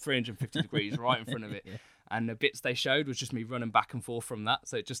sweat. It's like 350 degrees right in front of it. Yeah. And the bits they showed was just me running back and forth from that.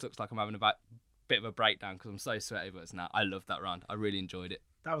 So it just looks like I'm having a bit of a breakdown because I'm so sweaty. But it's not. I loved that round. I really enjoyed it.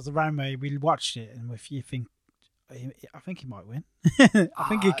 That was the round where we watched it, and if you think, I think he might win. I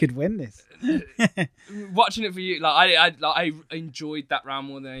think he could win this. Watching it for you, I enjoyed that round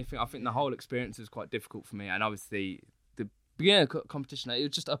more than anything. I think the whole experience was quite difficult for me, and obviously the beginning of competition, it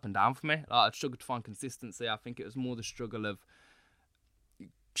was just up and down for me. Like, I struggled to find consistency. I think it was more the struggle of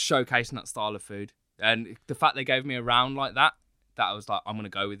showcasing that style of food. And the fact they gave me a round like that I was like, I'm going to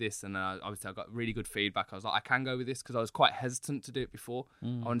go with this. And obviously I got really good feedback. I was like, I can go with this because I was quite hesitant to do it before.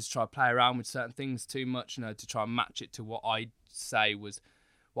 I wanted to try to play around with certain things too much, to try and match it to what I say was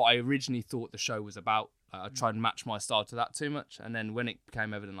what I originally thought the show was about. I tried and match my style to that too much. And then when it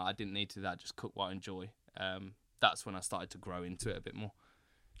became evident that I didn't need to, that I just cook what I enjoy. That's when I started to grow into it a bit more.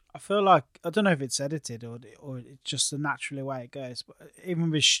 I feel like, I don't know if it's edited or it's just the natural way it goes, but even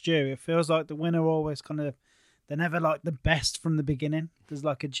with Stu, it feels like the winner always kind of, they're never like the best from the beginning. There's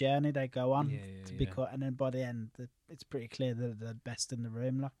like a journey they go on to be cut, and then by the end, it's pretty clear that they're the best in the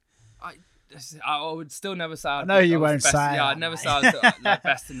room. Like, I would still never say. I know you won't say. Yeah, I'd never say I was the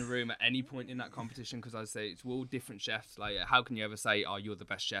best in the room at any point in that competition because I'd say it's all different chefs. Like, how can you ever say, "Oh, you're the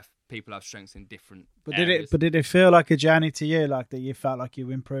best chef"? People have strengths in different areas. Did it feel like a journey to you? Like that you felt like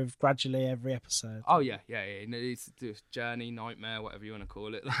you improved gradually every episode? Oh yeah. It's a journey, nightmare, whatever you want to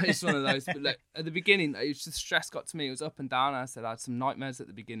call it. Like, it's one of those. But like, at the beginning, it was just stress got to me. It was up and down. I said I had some nightmares at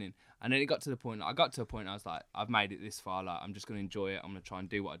the beginning, and then it got to the point. I got to a point. I was like, I've made it this far. Like, I'm just going to enjoy it. I'm going to try and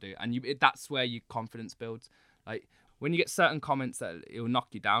do what I do. And that's where your confidence builds. Like, when you get certain comments that it'll knock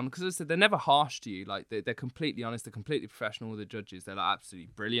you down, because as I said, they're never harsh to you. Like, they're completely honest, they're completely professional. The judges, they're like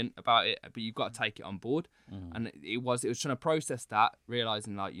absolutely brilliant about it, but you've got to take it on board. And it was trying to process that,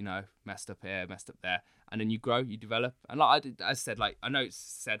 realizing like, messed up here, messed up there, and then you grow, you develop. And like I said, like, I know it's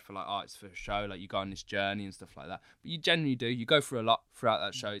said for like, oh, it's for a show, like you go on this journey and stuff like that, but you genuinely do. You go through a lot throughout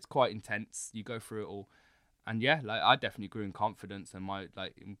that show. It's quite intense. You go through it all, and yeah, like I definitely grew in confidence and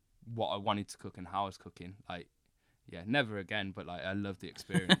in what I wanted to cook and how I was cooking. Like, yeah, never again, but like I love the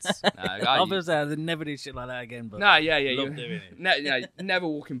experience. Obviously, I never do shit like that again. But love doing it. Never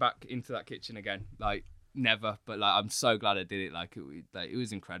walking back into that kitchen again. Like, never. But like, I'm so glad I did it. Like, it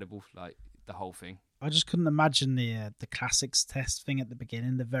was incredible. Like, the whole thing. I just couldn't imagine the classics test thing at the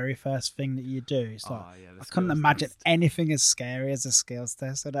beginning. The very first thing that you do. It's like, I couldn't imagine anything as scary as a skills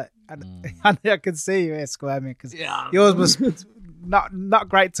test. And I could see you here squirming because yours was not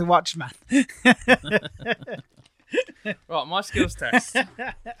great to watch, man. Right, my skills test.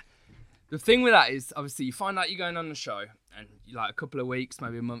 The thing with that is, obviously, you find out you're going on the show, and you like a couple of weeks,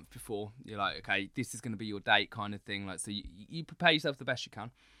 maybe a month before, you're like, okay, this is going to be your date, kind of thing. Like, so you prepare yourself the best you can.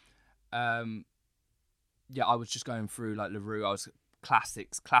 I was just going through like LaRue. I was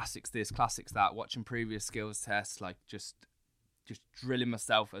classics this, classics that, watching previous skills tests, like just drilling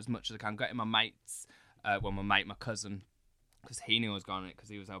myself as much as I can. Getting my mates, my cousin, because he knew I was going on it because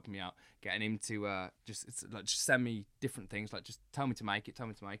he was helping me out, getting him to just send me different things, like just tell me to make it.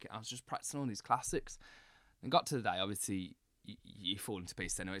 I was just practicing all these classics, and got to the day. Obviously, you fall into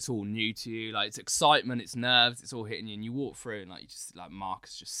pieces anyway. It's all new to you. Like, it's excitement, it's nerves, it's all hitting you, and you walk through, and like, you just like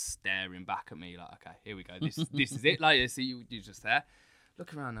Marcus just staring back at me, like, okay, here we go. This is it. Like, see, you're just there.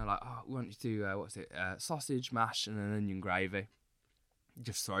 Look around, they're like, oh, we want you to do what's it? Sausage, mash, and an onion gravy.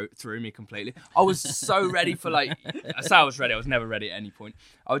 Just threw me completely. I was so ready for, like, I say I was ready. I was never ready at any point.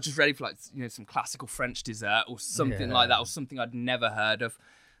 I was just ready for, like, you know, some classical French dessert or something like that, or something I'd never heard of.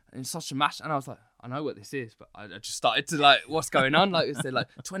 And sausage and mash, and I was like, I know what this is, but I just started to, like, what's going on? Like, I said, like,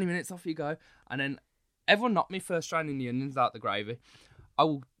 20 minutes, off you go. And then everyone knocked me first draining the onions out the gravy.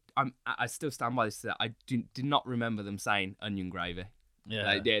 I still stand by this. I did not remember them saying onion gravy.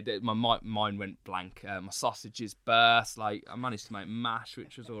 Yeah. Like, my mind went blank. My sausages burst. Like, I managed to make mash,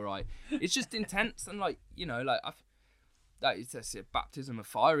 which was all right. It's just intense, and, like, you know, like, that's a baptism of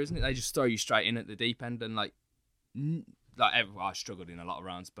fire, isn't it? They just throw you straight in at the deep end, and like I struggled in a lot of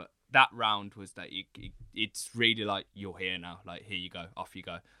rounds, but that round was that it's really like, you're here now. Like, here you go, off you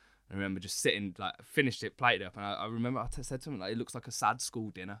go. I remember just sitting, like, finished it, plated up, and I remember I said something like, it looks like a sad school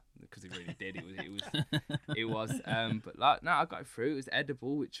dinner, because it really did. It was. But like, no, I got it through. It was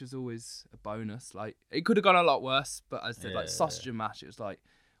edible, which was always a bonus. Like, it could have gone a lot worse, but as I said, like, sausage and mash, it was like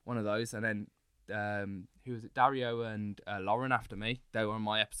one of those. And then who was it? Dario and Lauren after me. They were on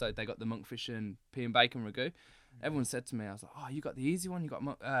my episode. They got the monkfish and pea and bacon ragu. Everyone said to me, I was like, oh, you got the easy one? You got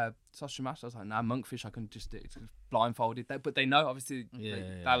sausage and mash? I was like, nah, monkfish, I can just do it blindfolded. But they know, obviously,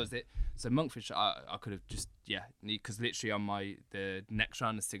 that was it. So monkfish, I could have just, because literally on the next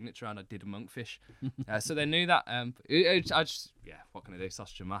round, the signature round, I did a monkfish. So they knew that. I just, what can I do?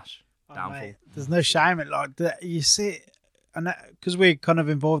 Sausage and mash. Downfall. Mate, there's no shame in, like, that. You see, and because we're kind of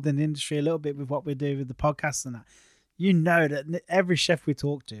involved in the industry a little bit with what we do with the podcast and that. You know that every chef we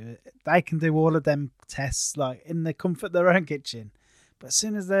talk to, they can do all of them tests, like, in the comfort of their own kitchen. But as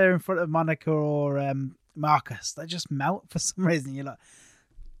soon as they're in front of Monica or Marcus, they just melt for some reason. You're like,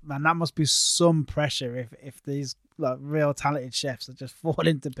 man, that must be some pressure if these, like, real talented chefs are just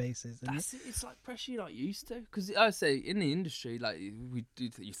falling to pieces. That's it. It's like pressure you're not used to. Because I say, in the industry, like,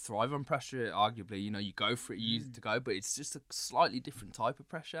 you thrive on pressure, arguably. You know, you go for it, you use it to go, but it's just a slightly different type of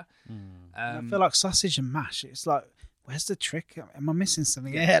pressure. I feel like sausage and mash, it's like, where's the trick? Am I missing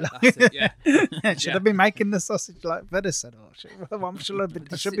something? That's it, Should I be making the sausage like venison? Or I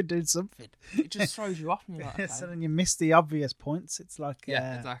should be doing something. It just throws you off, and you're like, okay. So then you miss the obvious points. It's like,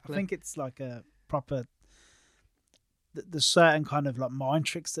 exactly. I think it's like a proper. There's certain kind of, like, mind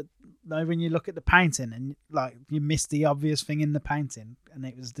tricks that, like, when you look at the painting and, like, you miss the obvious thing in the painting, and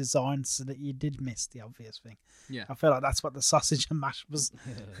it was designed so that you did miss the obvious thing. Yeah, I feel like that's what the sausage and mash was.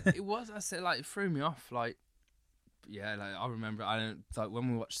 It was. I said, like, it threw me off. Like, like, I remember.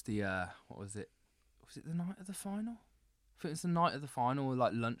 When we watched the what was it? Was it the night of the final? I think it was the night of the final,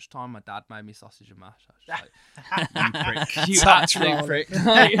 like lunchtime. My dad made me sausage and mash. I was just like, you prick, you absolute prick.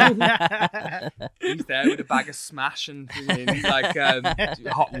 He's there with a bag of smash and like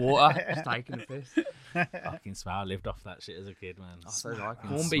hot water, just taking a piss. Fucking smell. I lived off that shit as a kid, man. I so like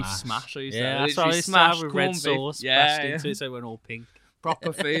corned beef smash. That's what I used to have with red sauce splashed into it, so it went all pink.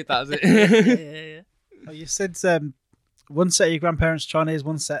 Proper food. That was it. Oh, you said one set of your grandparents Chinese,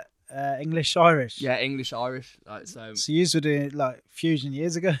 one set English Irish. Yeah, English Irish. Like, so you were doing it, like, fusion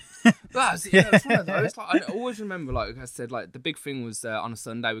years ago. That's one of those. Like, I always remember, like I said, like, the big thing was on a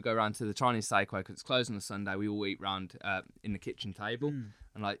Sunday we go around to the Chinese takeaway because it's closed on a Sunday. We all eat round in the kitchen table,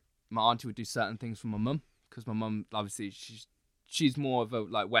 and, like, my auntie would do certain things for my mum because my mum, obviously, she's more of a,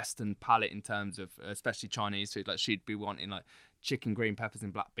 like, Western palate in terms of especially Chinese food. Like, she'd be wanting, like, chicken, green peppers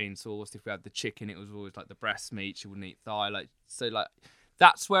and black bean sauce. If we had the chicken, it was always like the breast meat. She wouldn't eat thigh. Like, so, like,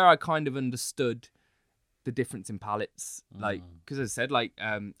 that's where I kind of understood the difference in palates. Like, because as I said, like,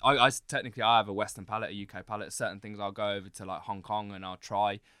 I technically I have a Western palate, a UK palate. Certain things I'll go over to, like, Hong Kong and I'll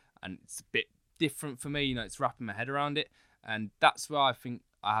try, and it's a bit different for me. You know, it's wrapping my head around it, and that's where I think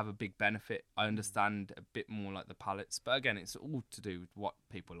I have a big benefit. I understand a bit more, like, the palates, but again, it's all to do with what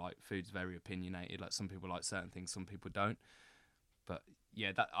people like. Food's very opinionated. Like, some people like certain things, some people don't. But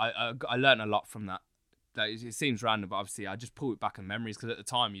yeah, that I learned a lot from that. It seems random, but obviously I just pull it back in memories because at the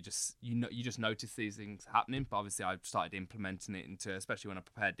time you just notice these things happening. But obviously I've started implementing it into, especially when I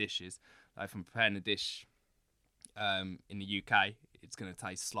prepare dishes. Like, if I'm preparing a dish in the UK, it's going to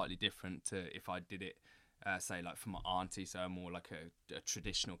taste slightly different to if I did it, say, like, for my auntie, so more like a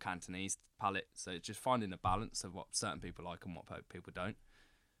traditional Cantonese palate. So it's just finding a balance of what certain people like and what people don't.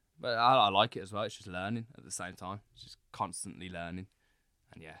 But I like it as well. It's just learning at the same time. It's just constantly learning.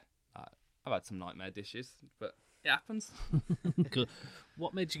 And yeah, I've had some nightmare dishes, but it happens. Cool.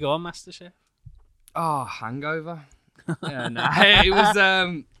 What made you go on MasterChef? Oh, hangover. Yeah, no, it was.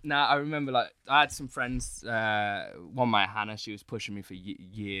 I remember like I had some friends. One mate, Hannah, she was pushing me for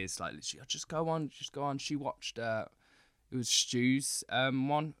years. Like, literally, just go on. She watched. It was Stu's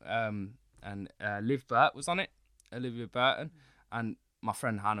one. And Liv Burt was on it. Olivia Burton, and my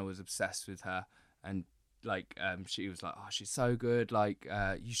friend Hannah was obsessed with her, and like she was like, oh, she's so good. Like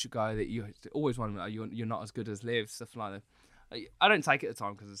you should go. That you always want to. You're not as good as Liv. Stuff like that. I don't take it at the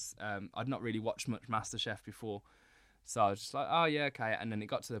time because I'd not really watched much MasterChef before. So I was just like, oh, yeah, okay. And then it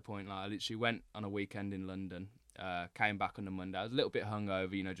got to the point, like, I literally went on a weekend in London, came back on the Monday. I was a little bit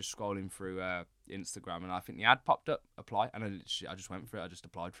hungover, just scrolling through Instagram. And I think the ad popped up, apply. And I just went for it. I just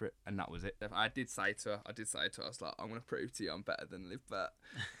applied for it. And that was it. I did say to her, I was like, I'm going to prove to you I'm better than Liv Burt.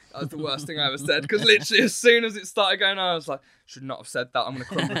 That was the worst thing I ever said. Because literally, as soon as it started going on, I was like, should not have said that. I'm going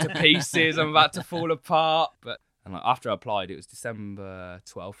to crumble to pieces. I'm about to fall apart. And like after I applied, it was December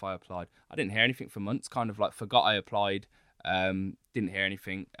 12th I applied. I didn't hear anything for months, kind of like forgot I applied, didn't hear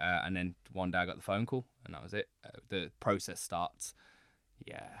anything. And then one day I got the phone call and that was it. The process starts.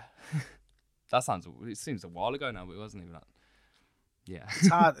 Yeah. It seems a while ago now, but it wasn't even that. Yeah. It's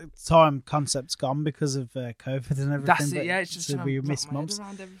hard. Time concept's gone because of COVID and everything. That's it, yeah. It's just so we missed months.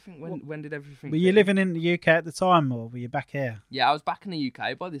 Around everything. When did everything Were you living in the UK at the time or were you back here? Yeah, I was back in the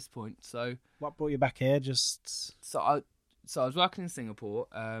UK by this point, so... What brought you back here? Just... So I was working in Singapore.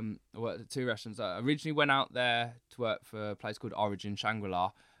 I worked at 2 restaurants. I originally went out there to work for a place called Origin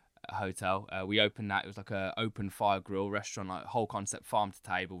Shangri-La Hotel. We opened that. It was like a open fire grill restaurant, like whole concept farm to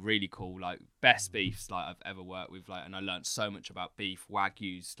table, really cool. Like best beefs like I've ever worked with. Like, and I learned so much about beef,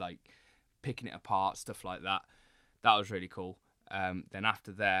 Wagyu's, like picking it apart, stuff like that. That was really cool. Then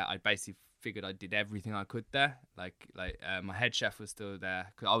after there, I basically figured I did everything I could there. Like my head chef was still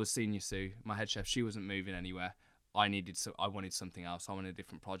there because I was senior Sue. My head chef, she wasn't moving anywhere. I wanted something else. I wanted a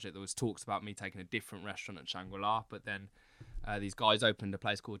different project. There was talks about me taking a different restaurant at Shangri-La, but then these guys opened a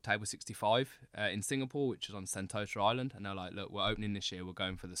place called Table 65 in Singapore, which is on Sentosa Island, and they're like, look, we're opening this year. We're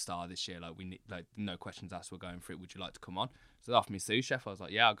going for the star this year. Like we need, like no questions asked. We're going for it. Would you like to come on? So they offered me sous chef. I was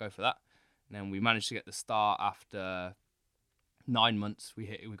like, yeah, I'll go for that. And then we managed to get the star after 9 months.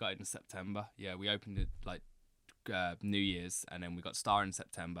 We got it in September. Yeah, we opened it like New Year's, and then we got star in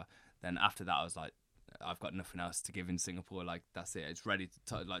September. Then after that, I was like, I've got nothing else to give in Singapore. Like that's it. It's ready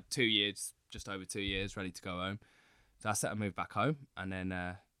to like 2 years, just over 2 years, ready to go home. So I said I moved back home, and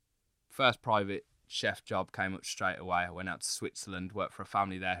then first private chef job came up straight away. I went out to Switzerland, worked for a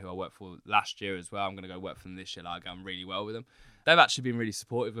family there who I worked for last year as well. I'm going to go work for them this year. Like, I get on really well with them. They've actually been really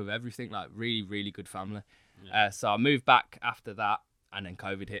supportive of everything, like really, really good family. Yeah. So I moved back after that, and then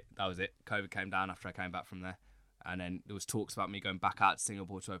COVID hit. That was it. COVID came down after I came back from there. And then there was talks about me going back out to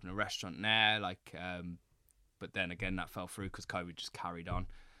Singapore to open a restaurant there. But then again, that fell through because COVID just carried on,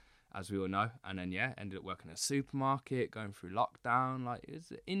 as we all know. And then, yeah, ended up working at a supermarket, going through lockdown. Like, it was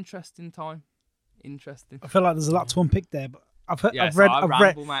an interesting time. Interesting. I feel like there's a lot to unpick there, but I've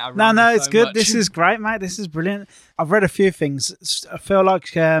read. No, it's good. Much. This is great, mate. This is brilliant. I've read a few things. I feel like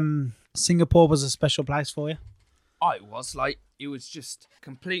Singapore was a special place for you. Oh, it was like, it was just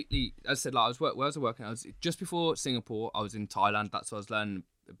completely, as I said, like where was I working? I was just before Singapore, I was in Thailand. That's why I was learning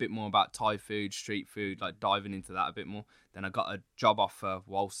a bit more about Thai food, street food, like diving into that a bit more. Then I got a job offer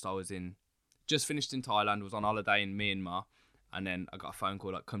whilst I was just finished in Thailand, was on holiday in Myanmar. And then I got a phone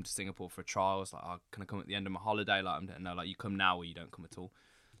call, like, come to Singapore for a trial. I was like, oh, can I come at the end of my holiday? Like, and they're like, you come now or you don't come at all.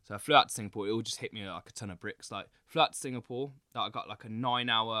 So I flew out to Singapore. It all just hit me like a ton of bricks. Like, flew out to Singapore. I got like a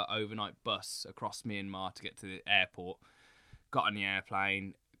 9-hour overnight bus across Myanmar to get to the airport. Got on the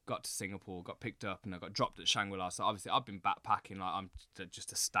airplane, got to Singapore, got picked up, and I got dropped at Shangri-La. So obviously I've been backpacking. Like, I'm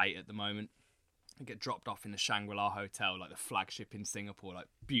just a state at the moment. I get dropped off in the Shangri-La hotel, like the flagship in Singapore, like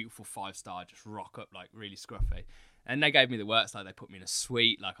beautiful 5-star, just rock up, like really scruffy. And they gave me the works, like they put me in a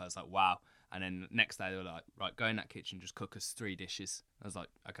suite. Like, I was like, wow. And then the next day they were like, right, go in that kitchen, just cook us 3 dishes. I was like,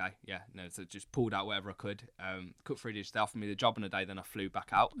 okay, yeah. No, so just pulled out whatever I could, cooked 3 dishes. They offered me the job in a day, then I flew back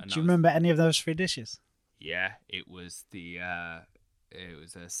out. And do you remember any of those 3 dishes? Yeah, it was a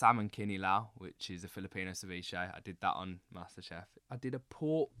salmon kinilaw, which is a Filipino ceviche. I did that on MasterChef. I did a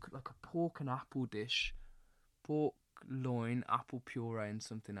pork and apple dish, pork loin, apple puree, and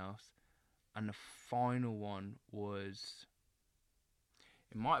something else. And the final one was,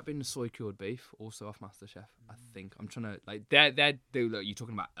 it might have been the soy cured beef, also off MasterChef. I think I'm trying to like look, you're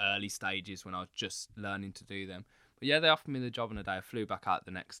talking about early stages when I was just learning to do them. But yeah, they offered me the job in a day. I flew back out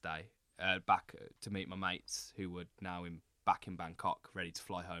the next day, back to meet my mates who were now back in Bangkok, ready to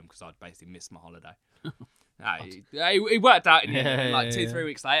fly home because I'd basically missed my holiday. It worked out in the end. Like 2-3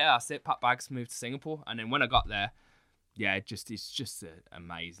 weeks later, I packed bags, moved to Singapore, and then when I got there, yeah, it's just an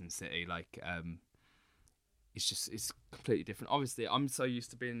amazing city. Like, it's completely different. Obviously, I'm so used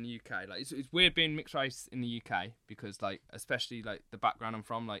to being in the UK. Like it's weird being mixed race in the UK because like especially like the background I'm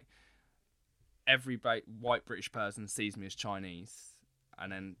from, like every white British person sees me as Chinese,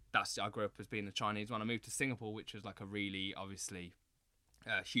 and then I grew up as being the Chinese. When I moved to Singapore, which was like a really obviously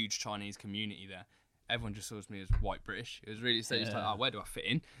huge Chinese community there, everyone just saw me as white British. It was really so it's like, oh, where do I fit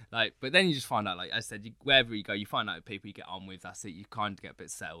in? Like, but then you just find out, like I said, wherever you go, you find out the people you get on with. That's it. You kind of get a bit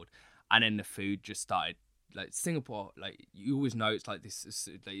settled, and then the food just started. Like Singapore, like you always know, it's like this.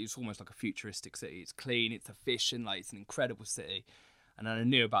 It's almost like a futuristic city. It's clean, it's efficient, like it's an incredible city. And then I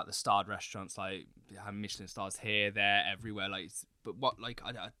knew about the starred restaurants, like having Michelin stars here, there, everywhere. Like, but what, like,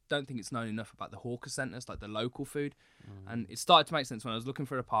 I don't think it's known enough about the hawker centres, like the local food. And it started to make sense when I was looking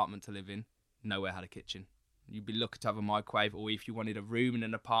for an apartment to live in. Nowhere had a kitchen. You'd be lucky to have a microwave, or if you wanted a room in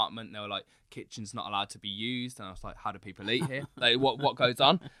an apartment, they were like, kitchen's not allowed to be used. And I was like, how do people eat here? Like, what goes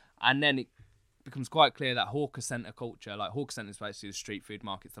on? And then it becomes quite clear that hawker centre culture, like hawker centre is basically the street food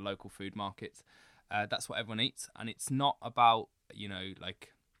markets, the local food markets. That's what everyone eats, and it's not about, you know,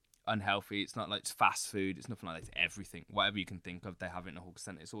 like unhealthy. It's not like it's fast food. It's nothing like that. It's everything, whatever you can think of, they have it in a hawker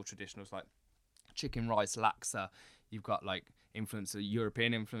centre. It's all traditional. It's like chicken rice laksa. You've got like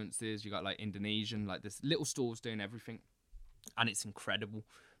European influences. You got like Indonesian. Like there's little stores doing everything, and it's incredible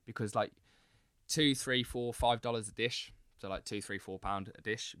because like $2, $3, $4, $5 a dish. So like £2, £3, £4 a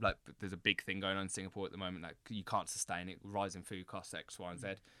dish. Like there's a big thing going on in Singapore at the moment. Like you can't sustain it. Rising food costs X, Y, and Z.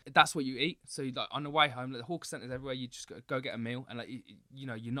 That's what you eat. So like on the way home, like the hawker centres everywhere. You just go get a meal, and like you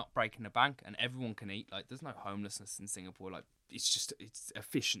know you're not breaking the bank, and everyone can eat. Like there's no homelessness in Singapore. Like it's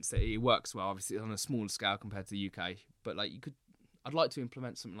efficiency. It works well. Obviously on a smaller scale compared to the UK, but like I'd like to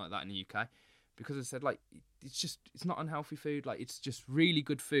implement something like that in the UK. Because I said, like, it's not unhealthy food. Like, it's just really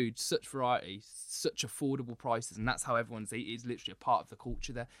good food, such variety, such affordable prices. And that's how everyone's eating. It's literally a part of the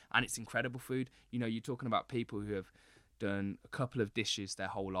culture there. And it's incredible food. You know, you're talking about people who have done a couple of dishes their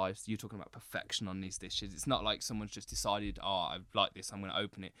whole lives. You're talking about perfection on these dishes. It's not like someone's just decided, oh, I like this, I'm going to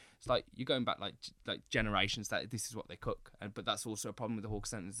open it. It's like you're going back like generations that this is what they cook. But that's also a problem with the hawker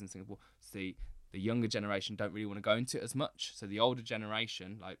centres in Singapore. See, the younger generation don't really want to go into it as much. So the older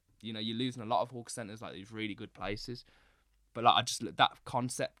generation, like, you know, you're losing a lot of hawker centres, like these really good places. But like, that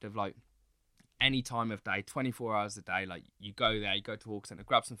concept of like any time of day, 24 hours a day, like you go there, you go to hawker centre,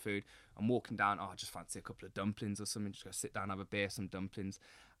 grab some food, and walking down, I just fancy a couple of dumplings or something, just go sit down, have a beer, some dumplings.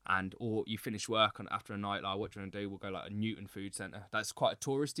 Or you finish work after a night, like, what do you want to do? We'll go like a Newton Food Centre. That's quite a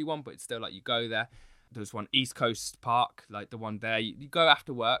touristy one, but it's still like you go there. There's one East Coast Park, like the one there. You go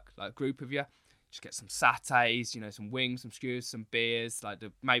after work, like a group of you. Just get some satays, you know, some wings, some skewers, some beers. Like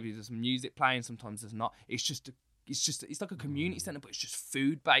maybe there's some music playing. Sometimes there's not. It's like a community centre, but it's just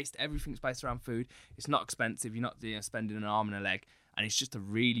food based. Everything's based around food. It's not expensive. You're not spending an arm and a leg, and it's just a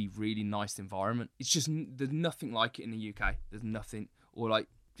really, really nice environment. It's just there's nothing like it in the UK. There's nothing, or like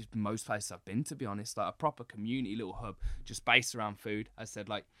just most places I've been, to be honest. Like a proper community little hub, just based around food. I said,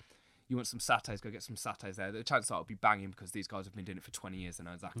 like, you want some satays, go get some satays there. The chances are it'll be banging because these guys have been doing it for 20 years and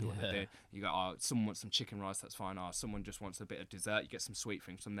know exactly what they're doing. You go, oh, someone wants some chicken rice, that's fine. Oh, someone just wants a bit of dessert, you get some sweet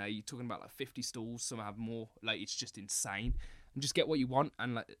things from there. You're talking about like 50 stalls, some have more. Like, it's just insane. And just get what you want,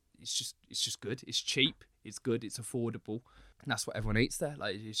 and like it's just good. It's cheap, it's good, it's affordable. And that's what everyone eats there.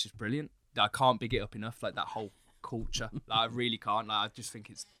 Like, it's just brilliant. I can't big it up enough, like that whole culture. Like, I really can't. Like, I just think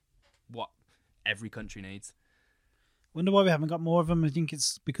it's what every country needs. Wonder why we haven't got more of them. I think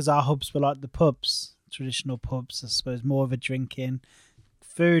it's because our hubs were like the pubs, traditional pubs, I suppose, more of a drinking,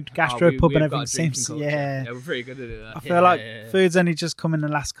 food, gastro pub and everything seems, yeah, we're pretty good at it. I feel like food's only just come in the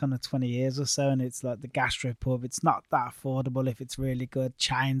last kind of 20 years or so, and it's like the gastro pub, it's not that affordable if it's really good.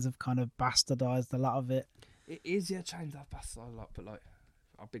 Chains have kind of bastardized a lot of it. It is, yeah, chains have bastardized a lot, but like,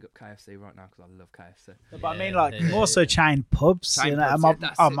 I'll big up KFC right now because I love KFC. But I mean, like, more so chain pubs. Chain you know,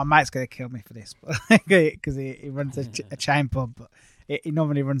 pubs, my mate's going to kill me for this, but because he runs a chain pub, but he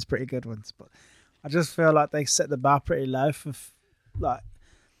normally runs pretty good ones. But I just feel like they set the bar pretty low for, like,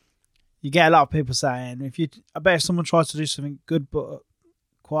 you get a lot of people saying, I bet if someone tries to do something good but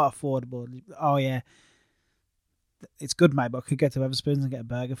quite affordable, oh yeah, it's good, mate, but I could go to Wetherspoons and get a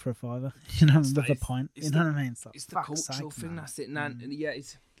burger for $5. You know, with a pint. You know what I mean? It's the cultural thing, that's it. And yeah,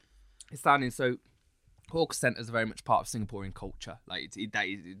 it's standing. So hawker centres are very much part of Singaporean culture. Like,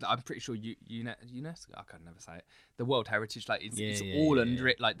 I'm pretty sure UNESCO, I can never say it. The World Heritage, like, it's all under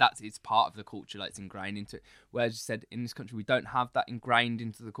it. Like, it's part of the culture. Like, it's ingrained into it. Whereas you said in this country we don't have that ingrained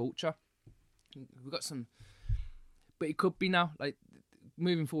into the culture. We've got some, but it could be now. Like,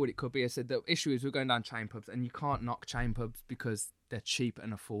 moving forward, it could be. I said the issue is we're going down chain pubs, and you can't knock chain pubs because they're cheap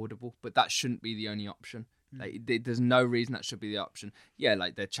and affordable. But that shouldn't be the only option. Like, there's no reason that should be the option. Yeah,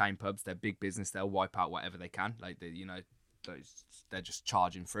 like they're chain pubs, they're big business, they'll wipe out whatever they can. Like they're just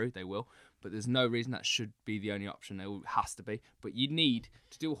charging through, they will. But there's no reason that should be the only option. It has to be. But you need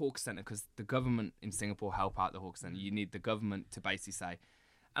to do a hawker centre because the government in Singapore help out the hawker centre. You need the government to basically say,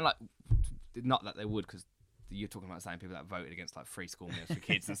 and like, not that they would, because you're talking about the same people that voted against like free school meals for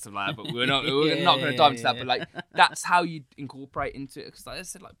kids and stuff like that. But we're not going to dive into that. But like, that's how you incorporate into it. Because like I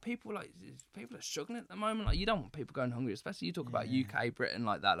said, like people are struggling at the moment. Like, you don't want people going hungry, especially you talk about UK, Britain,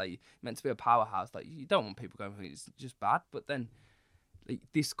 like that. Like, you're meant to be a powerhouse. Like, you don't want people going hungry. It's just bad. But then, like,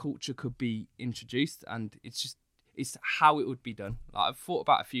 this culture could be introduced, and it's how it would be done. Like, I've thought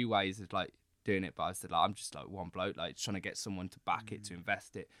about a few ways of like doing it, but I said like, I'm just like one bloke, like trying to get someone to back it, to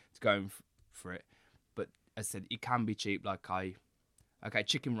invest it, to go for it. But I said it can be cheap. Like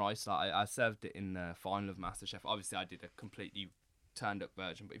chicken rice. Like I served it in the final of MasterChef. Obviously, I did a completely turned up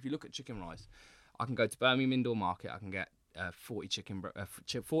version. But if you look at chicken rice, I can go to Birmingham Indoor Market. I can get 40 chicken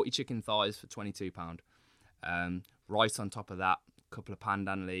thighs for £22. Rice on top of that, a couple of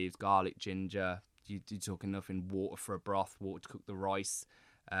pandan leaves, garlic, ginger. You're talking nothing. Water for a broth, water to cook the rice,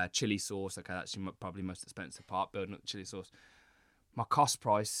 chili sauce. Okay, that's probably most expensive part, building up the chili sauce. My cost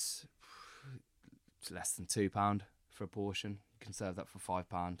price, it's less than £2 for a portion. You can serve that for £5.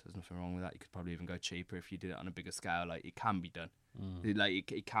 There's nothing wrong with that. You could probably even go cheaper if you did it on a bigger scale. Like, it can be done.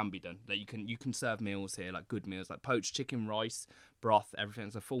 Like it can be done. Like, you can serve meals here, like good meals, like poached chicken, rice, broth,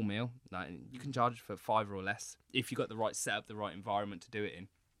 everything's a full meal. Like, you can charge for £5 or less if you got the right setup, the right environment to do it in.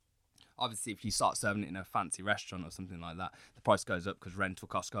 Obviously, if you start serving it in a fancy restaurant or something like that, the price goes up because rental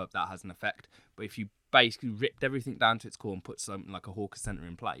costs go up. That has an effect. But if you basically ripped everything down to its core and put something like a hawker centre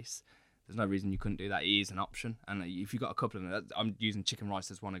in place, there's no reason you couldn't do that. It is an option. And if you've got a couple of them, I'm using chicken rice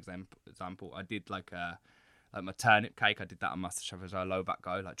as one example. I did like my turnip cake. I did that on MasterChef as a low back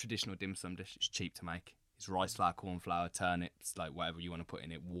go, like traditional dim sum dish. It's cheap to make. It's rice flour, corn flour, turnips, like whatever you want to put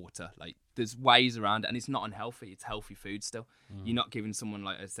in it, water. Like, there's ways around it, and it's not unhealthy. It's healthy food still. You're not giving someone,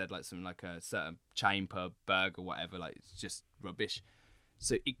 like I said, like something like a certain chain pub, burger, whatever. Like, it's just rubbish.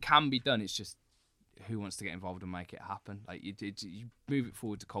 So it can be done. It's just who wants to get involved and make it happen. Like, you move it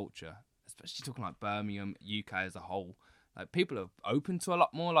forward to culture, especially talking like Birmingham, UK as a whole. Like, people are open to a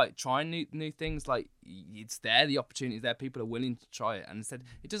lot more, like trying new things. Like, it's there, the opportunity is there. People are willing to try it. And instead,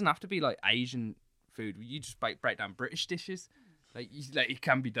 it doesn't have to be like Asian food. You just break down British dishes. Like it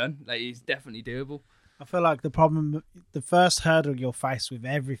can be done. Like, it's definitely doable. I feel like the first hurdle you'll face with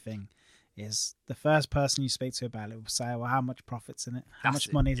everything is the first person you speak to about it will say, well, how much profit's in it? How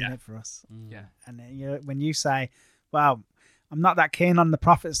much money is in it for us? Yeah. And then, when you say, well, I'm not that keen on the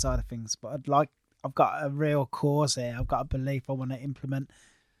profit side of things, but I've got a real cause here. I've got a belief I want to implement.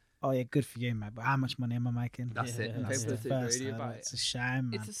 Oh, yeah, good for you, mate. But how much money am I making? That's it. That's People the are too first greedy hurdle. about it. It's a shame,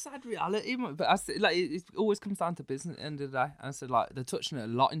 man. It's a sad reality, but it always comes down to business at the end of the day. And I said, like, they're touching it a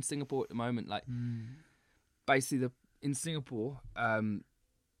lot in Singapore at the moment. Like, basically, in Singapore,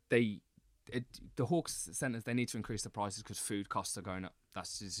 the hawker centres, they need to increase the prices because food costs are going up.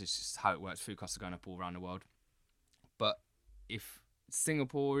 That's just how it works. Food costs are going up all around the world. But if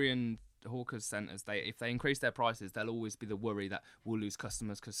Singaporean hawker centres, if they increase their prices, there'll always be the worry that we'll lose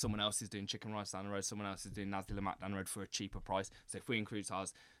customers because someone else is doing chicken rice down the road, someone else is doing Nasi Lemak down the road for a cheaper price. So if we increase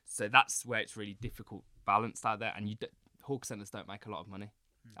ours, so that's where it's really difficult balanced out there. And hawker centres don't make a lot of money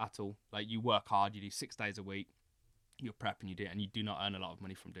at all. Like, you work hard, you do 6 days a week, you're prepping, you do it, and you do not earn a lot of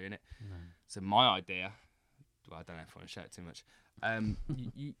money from doing it. So my idea, well, I don't know if I want to share it too much.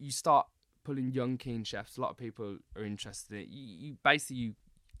 You start pulling young keen chefs. A lot of people are interested in it. You basically,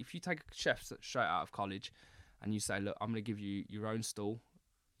 if you take a chef straight out of college and you say, look, I'm going to give you your own stall,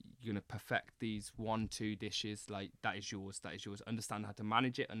 you're going to perfect these 1-2 dishes, like, that is yours. Understand how to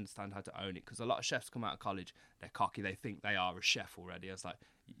manage it, understand how to own it. Because a lot of chefs come out of college, they're cocky, they think they are a chef already. I was like,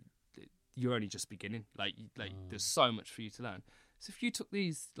 you're only just beginning. Like there's so much for you to learn. So if you took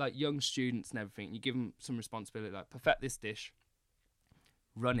these like young students and everything, you give them some responsibility, like, perfect this dish,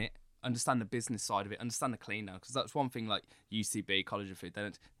 run it, understand the business side of it, understand the clean down, because that's one thing, like UCB, College of Food, they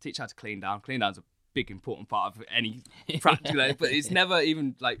don't teach how to clean down. Clean down's a big important part of any practical, but it's never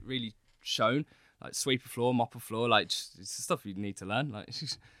even like really shown. Like, sweep a floor, mop a floor, like, it's stuff you need to learn. Like,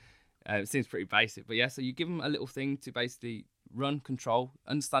 it seems pretty basic, but yeah. So you give them a little thing to basically run, control,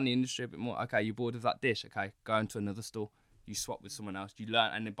 understand the industry a bit more. Okay, you're bored of that dish. Okay, go into another store. You swap with someone else. You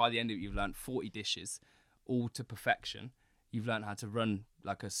learn, and then by the end of it, you've learned 40 dishes, all to perfection. You've learned how to run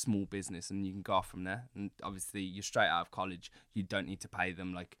like a small business, and you can go off from there. And obviously, you're straight out of college. You don't need to pay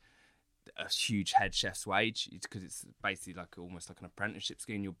them like a huge head chef's wage, because it's basically like almost like an apprenticeship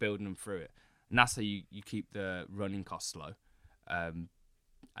scheme. You're building them through it, and that's how you keep the running costs low.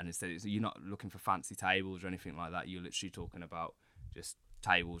 And instead, you're not looking for fancy tables or anything like that. You're literally talking about just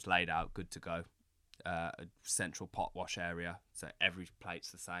tables laid out, good to go. A central pot wash area, so every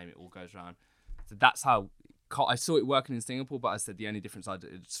plate's the same. It all goes around. So that's how I saw it working in Singapore. But I said the only difference I'd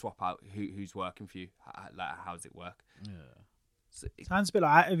swap out who's working for you. How does it work? Yeah. So sounds a bit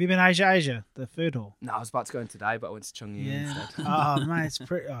like. Have you been Asia, the food hall? No, I was about to go in today, but I went to Chung Ying instead. Oh man, it's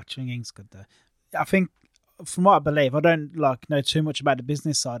pretty. Oh, Chung Ying's good though. I think, from what I believe, I don't know too much about the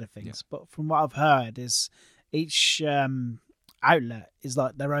business side of things, but from what I've heard, is each outlet is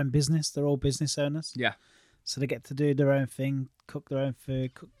like their own business. They're all business owners. Yeah. So they get to do their own thing, cook their own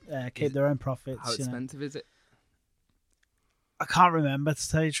food, keep their own profits. How expensive is it? I can't remember, to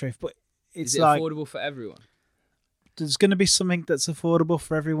tell you the truth, but it's is it like affordable for everyone? There's going to be something that's affordable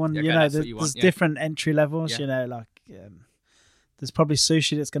for everyone. Yeah, okay, there's different entry levels. There's probably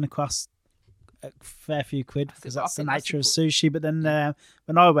sushi that's going to cost a fair few quid because that's the nature of sushi. But then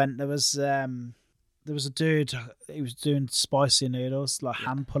when I went, there was a dude. He was doing spicy noodles, like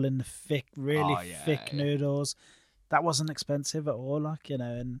hand pulling the really thick noodles. That wasn't expensive at all.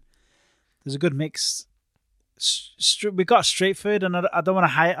 And there's a good mix. We got street food, and I don't want to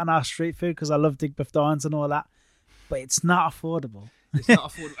hate on our street food because I love Digbeth Dines and all that, but it's not affordable. It's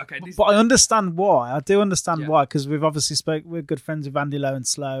not affordable. Okay, but I understand why. I do understand why, because we've obviously we're good friends with Andy Lowe and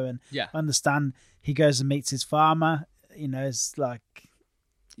Slow, and I understand he goes and meets his farmer. It's like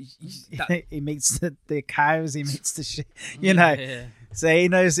he meets the cows, he meets the shit. So he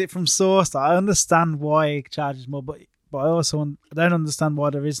knows it from source. I understand why he charges more, but I also don't understand why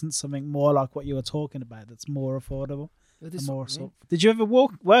there isn't something more like what you were talking about that's more affordable. Did you ever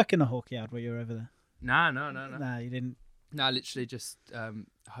work in a hawk yard while you were over there? No. No, you didn't. No, literally just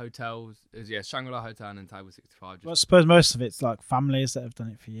hotels. Shangri-La Hotel and then Table 65. Well, I suppose most of it's like families that have done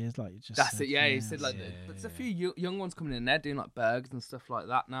it for years. Like you just. That's it. Yeah, he said there's a few young ones coming in there doing like burgers and stuff like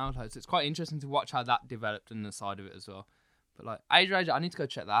that now. So it's quite interesting to watch how that developed in the side of it as well. But like Asia, I need to go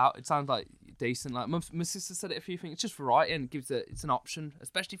check that out. It sounds like decent. Like my sister said it a few things. It's just variety and it's an option,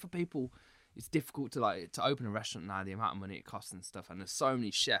 especially for people. It's difficult to open a restaurant now, the amount of money it costs and stuff. And there's so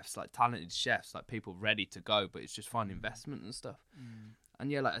many chefs, like talented chefs, like people ready to go, but it's just finding investment and stuff.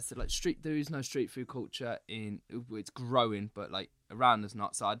 And like I said, like there is no street food culture it's growing, but like around there's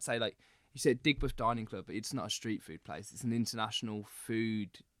not. So I'd say like you said Digbeth Dining Club, but it's not a street food place. It's an international food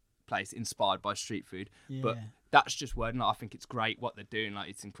place inspired by street food. But that's just word. I think it's great what they're doing. Like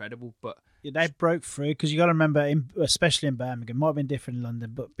it's incredible, but they broke through because you got to remember, especially in Birmingham, might have been different in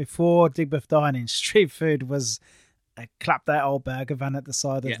London, but before Digbeth Dining, street food was a clapped out old burger van at the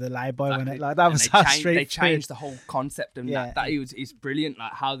side of the lay-by, exactly. That was our street They changed food. the whole concept, and it's brilliant.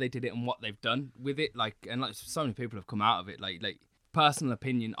 Like how they did it and what they've done with it. Like so many people have come out of it. Like personal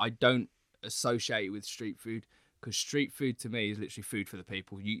opinion, I don't associate it with street food. Because street food to me is literally food for the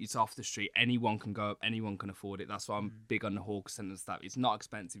people. It's off the street. Anyone can go up. Anyone can afford it. That's why I'm big on the hawker centre stuff. It's not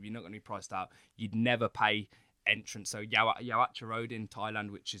expensive. You're not going to be priced out. You'd never pay entrance. So Yaowacha Road in Thailand,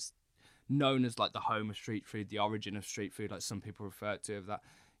 which is known as like the home of street food, the origin of street food, like some people refer to of that.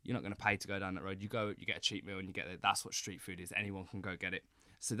 You're not going to pay to go down that road. You go, you get a cheap meal and you get there. That's what street food is. Anyone can go get it.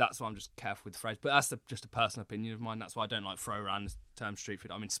 So that's why I'm just careful with the phrase. But that's just a personal opinion of mine. That's why I don't like throw around the term street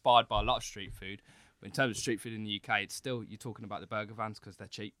food. I'm inspired by a lot of street food. But in terms of street food in the UK, it's still, you're talking about the burger vans because they're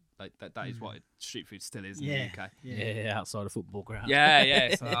cheap. Like that is what street food still is in the UK. Yeah, outside a football ground.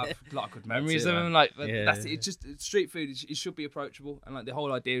 Yeah. So I've a lot of good memories of them. Like that's it. It's just street food. It should be approachable, and like the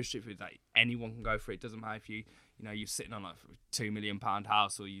whole idea of street food is like anyone can go for it. It doesn't matter if you're sitting on like a £2 million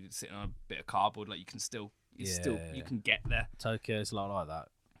house or you're sitting on a bit of cardboard. Like you can still, you can get there. Tokyo is a lot like that.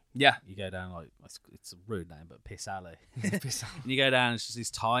 Yeah, you go down like it's a rude name, but Piss Alley. And you go down, it's just these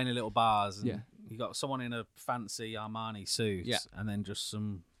tiny little bars, and you got someone in a fancy Armani suit, and then just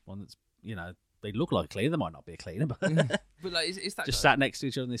someone that's they look like a cleaner. They might not be a cleaner, but like it's that just sat next to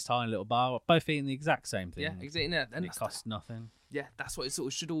each other in this tiny little bar, both eating the exact same thing. Yeah, exactly. And it costs nothing. Yeah, that's what it sort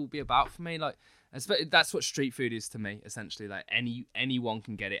of should all be about for me. Like, that's what street food is to me. Essentially, like anyone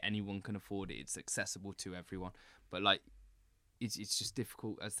can get it, anyone can afford it. It's accessible to everyone, but like. It's just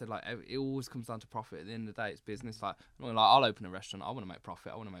difficult. As I said, like it always comes down to profit. At the end of the day, it's business. Like I'll open a restaurant. I want to make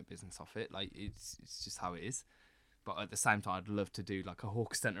profit. I want to make business off it. Like it's just how it is. But at the same time, I'd love to do like a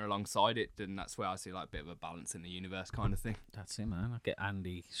hawker centre alongside it. And that's where I see like a bit of a balance in the universe kind of thing. That's it, man. I'll get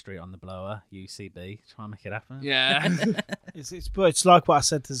Andy straight on the blower. UCB, try and make it happen. Yeah. it's like what I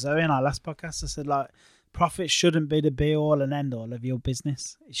said to Zoe in our last podcast. I said like profit shouldn't be the be all and end all of your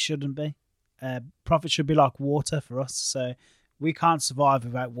business. It shouldn't be. Profit should be like water for us. So. We can't survive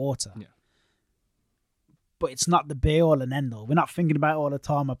without water. Yeah. But it's not the be-all and end-all. We're not thinking about it all the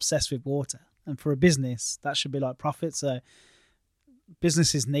time, obsessed with water. And for a business, that should be like profit. So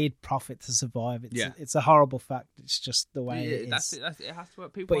businesses need profit to survive. It's a horrible fact. It's just the way it is. That's it. It has to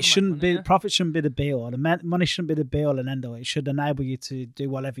work. People but it shouldn't money, be. Profit shouldn't be the be all. The money shouldn't be the be all and end all. It should enable you to do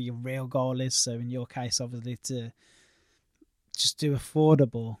whatever your real goal is. So in your case, obviously, to just do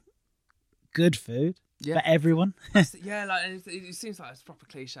affordable, good food for everyone. Yeah, like it seems like it's proper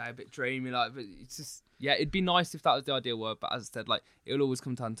cliche, a bit dreamy, like, but it's just it'd be nice if that was the ideal world. But as I said, like it'll always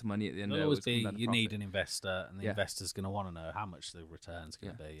come down to money at the end. It'll always be you need an investor, and the investor's going to want to know how much the return's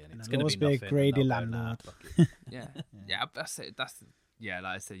going to be, and it's going to be a greedy landlord. Yeah, that's it. Like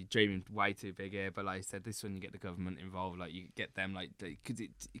I said, you're dreaming way too big here. But like I said, this when you get the government involved, like you get them, like because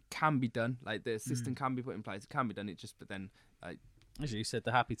it can be done. Like the system can be put in place. It can be done. But then like. As you said,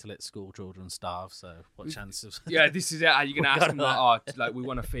 they're happy to let school children starve. So, what chances? Yeah, this is it. Are you going to ask them like, we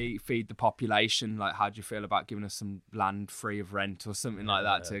want to feed the population? Like, how do you feel about giving us some land free of rent or something like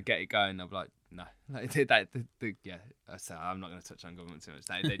that to get it going? I'm like, no. Like, so I'm not going to touch on government too much.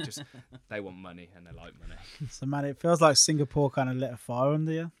 They just they want money and they like money. So man, it feels like Singapore kind of lit a fire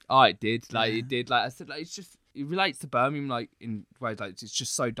under you. Oh, it did. Like it did. Like I said, like it relates to Birmingham, like in ways like it's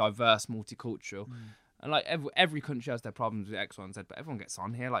just so diverse, multicultural. And like every country has their problems with X, Y, and Z, but everyone gets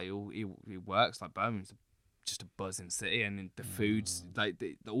on here. Like it works. Like Birmingham's just a buzzing city, and the foods, like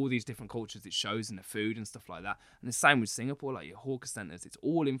all these different cultures, it shows in the food and stuff like that. And the same with Singapore, like your hawker centers, it's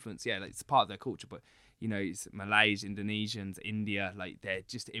all influenced. Yeah, like it's part of their culture, but you know, it's Malays, Indonesians, India, like they're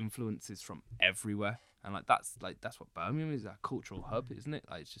just influences from everywhere. And like that's what Birmingham is, a cultural hub, isn't it?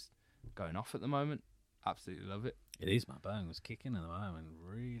 Like it's just going off at the moment. Absolutely love it. It is, my Birmingham's kicking at the moment,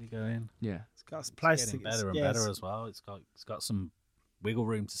 really going. Yeah, it's got some place getting better and better as well. It's got some wiggle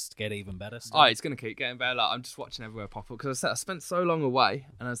room to get even better still. Oh, it's gonna keep getting better. Like I'm just watching everywhere pop up because I spent so long away,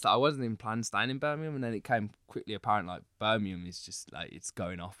 and I wasn't even planning staying in Birmingham, and then it came quickly apparent like Birmingham is just like it's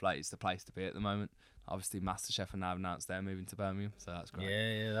going off. Like it's the place to be at the moment. Obviously, MasterChef and now announced they're moving to Birmingham, so that's great.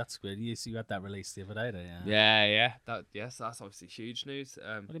 Yeah, that's good. You had that release the other day, though, yeah. So that's obviously huge news.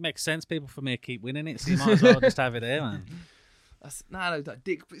 Well, it makes sense. People from here keep winning it, so you might as well just have it here, man.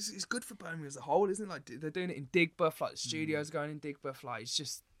 It's good for Birmingham as a whole, isn't it? Like they're doing it in Digbeth, like the studios going in Digbeth, like it's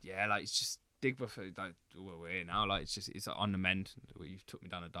just Digbeth. Like we're here now, like it's on the mend. Well, you took me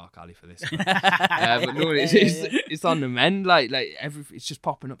down a dark alley for this, but no, it's on the mend. Like it's just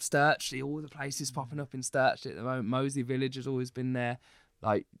popping up Sturchley. All the places popping up in Sturchley at the moment. Moseley Village has always been there.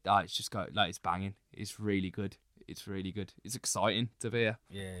 Like it's just it's banging. It's really good. It's really good. It's exciting to be here.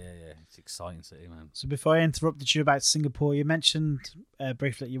 Yeah. It's exciting city, man. So before I interrupted you about Singapore, you mentioned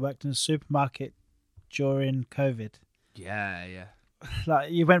briefly that you worked in a supermarket during COVID. Yeah.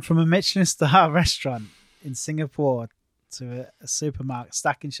 Like you went from a Michelin star restaurant in Singapore to a supermarket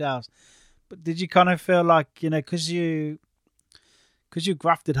stacking shelves. But did you kind of feel like, you know, because you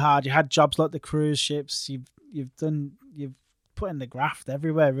grafted hard, you had jobs like the cruise ships, you've put in the graft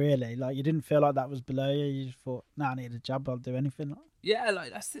everywhere really. Like you didn't feel like that was below you. You just thought, I need a job, I'll do anything. Yeah,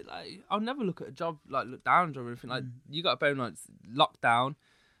 like that's it. Like I'll never look at a job like look down on or anything. Like you got a bone like lockdown.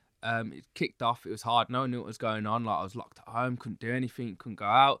 It kicked off. It was hard. No one knew what was going on. Like I was locked at home, couldn't do anything, couldn't go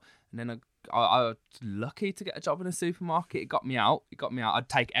out. And then I was lucky to get a job in a supermarket. It got me out. I'd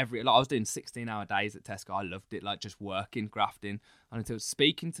take I was doing 16-hour days at Tesco. I loved it. Like just working, grafting, and until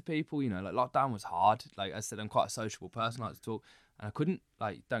speaking to people. You know, like lockdown was hard. Like I said, I'm quite a sociable person. I like to talk, and I couldn't.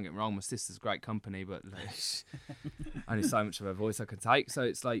 Like, don't get me wrong, my sister's great company, but like, only so much of her voice I could take. So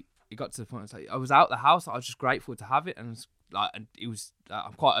it's like it got to the point. It's like I was out the house. I was just grateful to have it, and and it was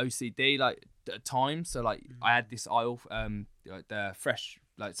I'm quite OCD like at times, so like I had this aisle like the fresh,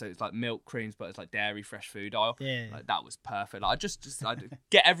 like, so it's like milk, creams, but it's like dairy fresh food aisle. Like that was perfect. Like I just I'd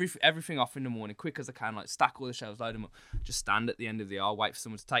get everything off in the morning quick as I can, like stack all the shelves, load them up, just stand at the end of the aisle, wait for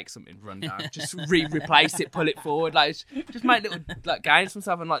someone to take something, run down, just replace it, pull it forward, like just make little like gains for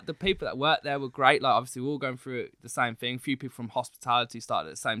myself. And like the people that worked there were great. Like obviously we're all going through the same thing. A few people from hospitality started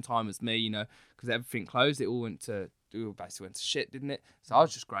at the same time as me, you know, because everything closed. It all basically went to shit, didn't it? So I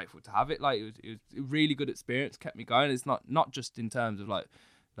was just grateful to have it. Like it was a really good experience, kept me going. It's not just in terms of like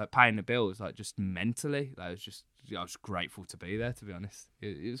paying the bills, like just mentally. Like I was grateful to be there, to be honest.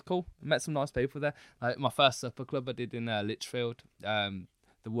 It was cool. I met some nice people there. Like my first supper club I did in Lichfield. The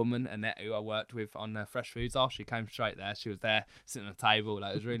woman Annette who I worked with on Fresh Foods aisle, she came straight there. She was there sitting on a table.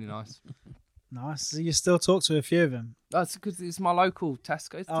 Like it was really nice. Nice. So you still talk to a few of them? That's because it's my local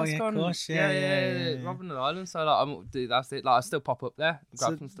Tesco. It's Tesco, yeah, of course. Yeah. Robin Island. So like, that's it. Like I still pop up there, and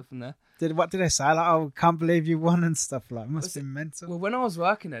grab some stuff from there. What did they say? Like, I can't believe you won and stuff. Like, it must be mental. Well, when I was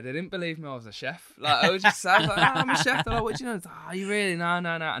working there, they didn't believe me I was a chef. Like I was just saying, like, I'm a chef. They're like, what do you know? Like, you really? No.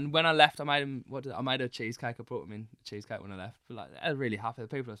 And when I left, I made a cheesecake. I brought them in a cheesecake when I left. But like, they're really happy. The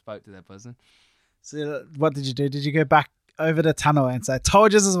people I spoke to, they're buzzing. So what did you do? Did you go back over the tunnel and say,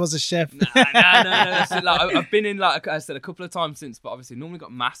 "Told you this was a chef." No. Like, I've been in, like I said, a couple of times since, but obviously normally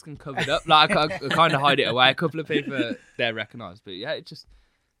got masked and covered up. Like I kind of hide it away. A couple of people there recognise, but yeah, it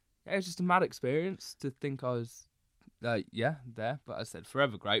was just a mad experience to think I was, there. But I said,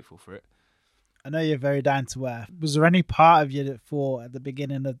 forever grateful for it. I know you're very down to earth. Was there any part of you that thought at the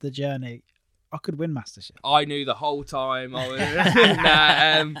beginning of the journey, I could win MasterChef? I knew the whole time. I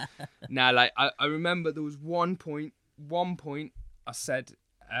remember there was one point I said,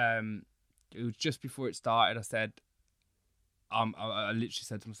 it was just before it started, I said, I literally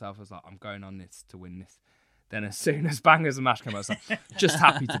said to myself, I was like, I'm going on this to win this. Then as soon as Bangers and Mash came out, I was like, just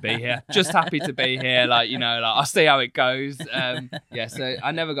happy to be here. Like, I'll see how it goes. So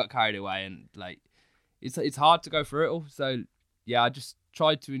I never got carried away, and like, it's hard to go through it all. So yeah, I just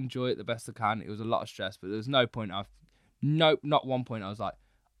tried to enjoy it the best I can. It was a lot of stress, but there was no point not one point I was like,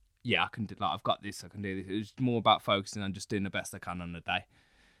 yeah, I can do, like, I've got this, I can do this. It was more about focusing on just doing the best I can on the day,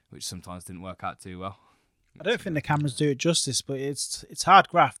 which sometimes didn't work out too well. I don't think the cameras do it justice, but it's hard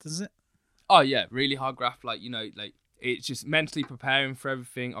graft, isn't it? Oh yeah, really hard graft. Like, it's just mentally preparing for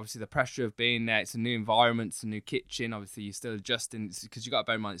everything. Obviously, the pressure of being there. It's a new environment. It's a new kitchen. Obviously, you're still adjusting because you got to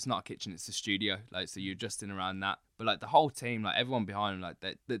bear in mind it's not a kitchen. It's a studio. Like, so you're adjusting around that. But like the whole team, like everyone behind them, like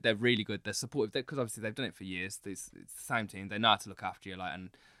they're really good. They're supportive because obviously they've done it for years. It's the same team. They know how to look after you. Like, and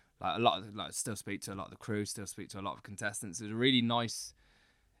like a lot of still speak to a lot of the crew. Still speak to a lot of contestants. It's a really nice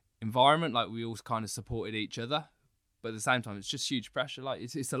environment. Like, we all kind of supported each other. But at the same time, it's just huge pressure. Like,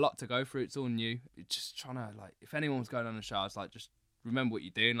 it's a lot to go through. It's all new. It's just trying to, like, if anyone was going on a show, it's like, just remember what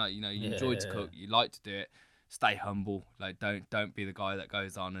you're doing. Like, you enjoy to cook. You like to do it. Stay humble. Like, don't be the guy that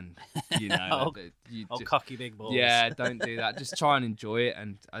goes on and, cocky big balls. Yeah, don't do that. Just try and enjoy it.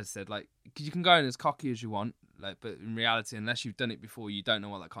 And as I said, like, cause you can go in as cocky as you want. Like, but in reality, unless you've done it before, you don't know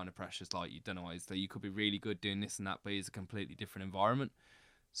what that kind of pressure's like. You don't know what it's like. You could be really good doing this and that, but it's a completely different environment.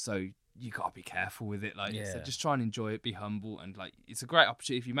 So you gotta be careful with it. Like, so just try and enjoy it, be humble, and like, it's a great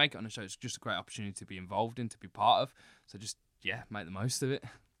opportunity. If you make it on a show, it's just a great opportunity to be involved in, to be part of. So just make the most of it.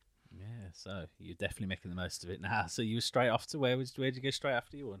 Yeah, so you're definitely making the most of it now. So you were straight off to where'd you go straight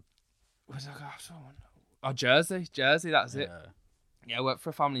after you won? Where did I go after I won? Oh, Jersey, that's it. Yeah, I worked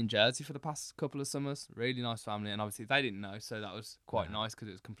for a family in Jersey for the past couple of summers. Really nice family, and obviously they didn't know, so that was quite nice because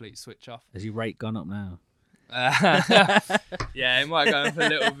it was a complete switch off. Has your rate gone up now? Yeah, it might go up a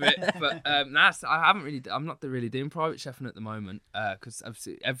little bit, but I'm not really doing private chefing at the moment because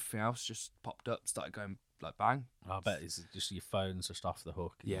obviously everything else just popped up, started going like bang. I bet it's just your phone's just off the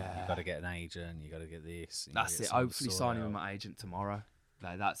hook. Yeah, you've got to get an agent, you got to get this. That's it. Hopefully signing with my agent tomorrow.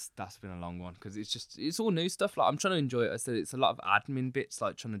 Like, that's been a long one because it's all new stuff. Like, I'm trying to enjoy it. I said it's a lot of admin bits,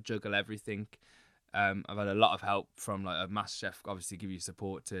 like trying to juggle everything. I've had a lot of help from like a MasterChef, obviously give you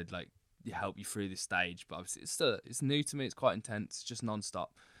support to like help you through this stage, but obviously it's new to me. It's quite intense. It's just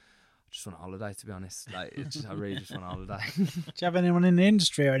non-stop. I just want a holiday, to be honest. Like, I really just want a holiday. Do you have anyone in the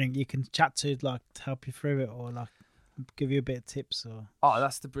industry or anything you can chat to, like, to help you through it, or like give you a bit of tips? Or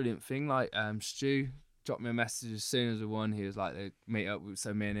that's the brilliant thing. Like, Stu dropped me a message as soon as we won. He was like, they meet up.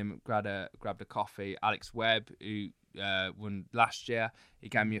 So me and him grabbed a coffee. Alex Webb, who won last year, he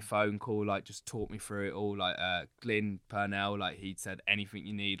gave me a phone call, like, just talked me through it all. Like, Glyn Purnell, like, he'd said anything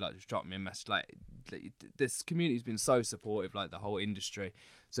you need, like, just drop me a message. Like, this community's been so supportive, like the whole industry,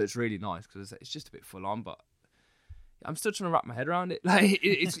 so it's really nice because it's just a bit full on, but I'm still trying to wrap my head around it. Like,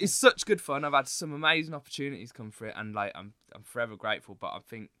 it's such good fun. I've had some amazing opportunities come for it, and like, I'm forever grateful, but I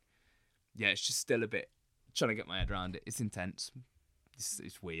think it's just still a bit trying to get my head around it. It's intense.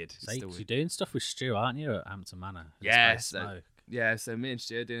 It's weird. So you're doing stuff with Stu, aren't you, at Hampton Manor? So me and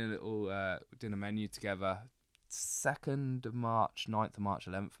Stu are doing doing a menu together. 2nd of March, 9th of March,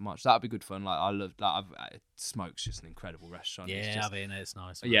 11th of March. That'll be good fun. Like, I love that. Smoke's just an incredible restaurant. Yeah, I've been there. It's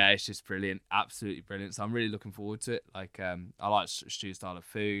nice. Man. Yeah, it's just brilliant. Absolutely brilliant. So I'm really looking forward to it. Like, I like Stu's style of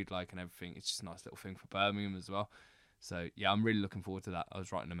food, like, and everything. It's just a nice little thing for Birmingham as well. So yeah, I'm really looking forward to that. I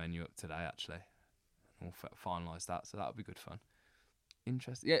was writing the menu up today, actually. We'll finalise that, so that'll be good fun.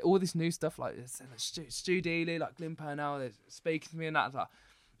 Interesting. Yeah, all this new stuff, like Stu Dealey, like Glyn Purnell, they're speaking to me and that. Like,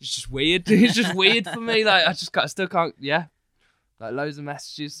 it's just weird. It's just weird for me. Like, I still can't. Yeah, like loads of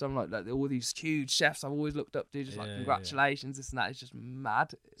messages. So I'm like all these huge chefs I've always looked up to, just like congratulations, this and that. It's just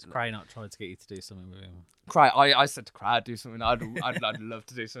mad. It's Cray not trying to get you to do something with him. Cray, I said to Cray I'd do something. I'd love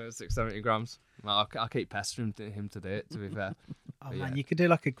to do something at 670 grams. Like, I keep pestering him to do it, to be fair. Oh man, you could do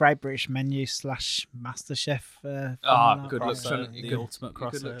like a Great British Menu / MasterChef. Good luck trying the ultimate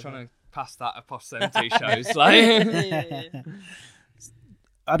crossover. Good luck trying to pass that across them 2 shows. Like,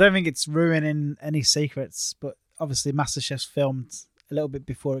 I don't think it's ruining any secrets, but obviously MasterChef's filmed a little bit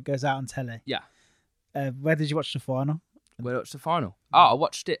before it goes out on telly. Yeah. Where did you watch the final? We watched the final. I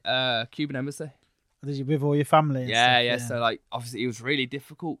watched it. Cuban Embassy. Did you with all your family? And Yeah. stuff? So like, obviously, it was really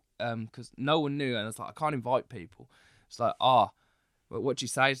difficult because no one knew, and I was like, I can't invite people. It's like, what do you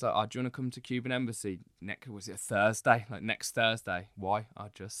say? It's like, do you want to come to Cuban Embassy was it a Thursday? Like next Thursday? Why?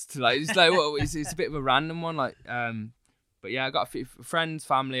 It's like, it's a bit of a random one. Like, but yeah, I got a few friends,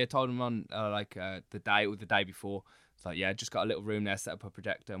 family. I told them on the day before. It's like, yeah, just got a little room there, set up a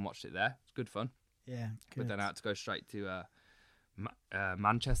projector and watched it there. It's good fun. Yeah, good. But then I had to go straight to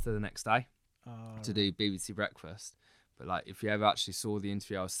Manchester the next day to do BBC Breakfast. But like, if you ever actually saw the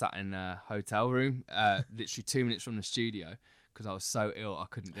interview, I was sat in a hotel room, literally 2 minutes from the studio, because I was so ill I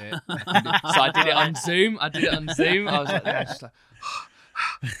couldn't do it. So I did it on Zoom. I was like, yeah, just like,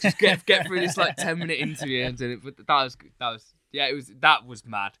 just get through this like 10-minute interview and do it. But that was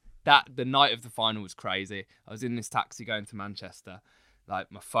mad. The night of the final was crazy. I was in this taxi going to Manchester.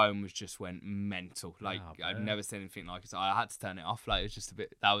 Like, my phone just went mental. Like, I've never seen anything like it. So I had to turn it off. Like, it was just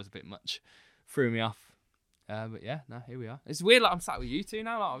that was a bit much. Threw me off. But yeah, no, here we are. It's weird, like, I'm sat with you two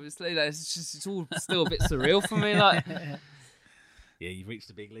now. Like, obviously, like, it's all still a bit surreal for me. Like, yeah, you've reached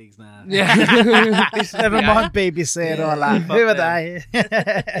the big leagues now. Yeah. Never mind BBC and all that. Who are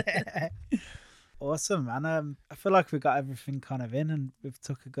they? Awesome, man. I feel like we got everything kind of in, and we've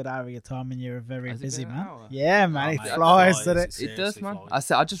took a good hour of your time, and you're a very busy man. Yeah, man. It flies, doesn't it? It does, man.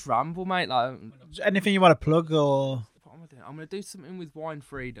 I just ramble, mate. Like, anything you want to plug, or what am I doing? I'm gonna do something with Wine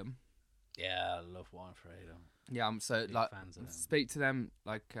Freedom. Yeah, I love Wine Freedom. Yeah, I'm so Big like fans of them. speak to them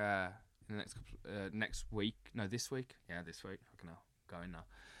like in the next week. No, this week. Yeah, this week. I can now go in now.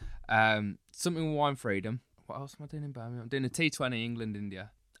 Something with Wine Freedom. What else am I doing in Birmingham? I'm doing a T20 England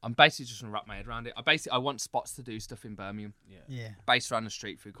India. I'm basically just gonna wrap my head around it. I want spots to do stuff in Birmingham. Yeah. Based around the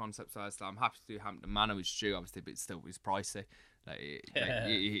street food concept. So I'm happy to do Hampton Manor with Stu, obviously, but it's pricey.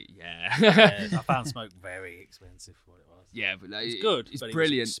 Yeah. I found smoke very expensive for what it was. Yeah, but like, it's good. It's but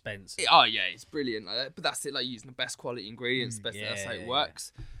brilliant. It's expensive. It's brilliant. But that's it. Like, using the best quality ingredients. That's how it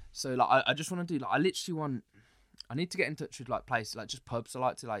works. So like, I just want to do like, I need to get in touch with like places like just pubs. I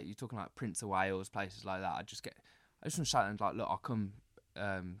like to, like, you're talking like Prince of Wales, places like that. I just want to shout them like, look, I'll come.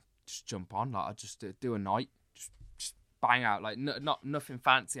 Just jump on, like, I just do a night, just bang out, like, not nothing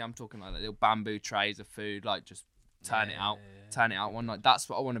fancy. I'm talking like little bamboo trays of food, like, just turn it out one night. That's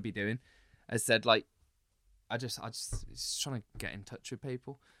what I want to be doing. As I said, like, I just it's trying to get in touch with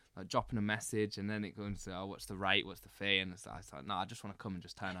people, like dropping a message, and then it goes to, what's the rate, what's the fee, and it's like, no, I just want to come and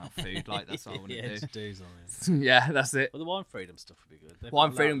just turn out food, like, that's what I want to do. Just do something. Yeah, that's it. Well, the Wine Freedom stuff would be good. They've Wine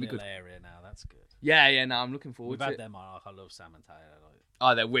got Freedom that would be good. Area now, that's good. Yeah, no, I'm looking forward We've to had it. them on. Like, I love Sam and Taylor.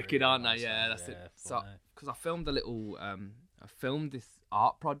 Oh, they're wicked, really aren't nice, they? Yeah, that's it. So, funny. because I filmed a little, I filmed this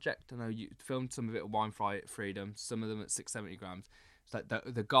art project. I know you filmed some of it at Wine Freedom, some of them at 670 grams. It's like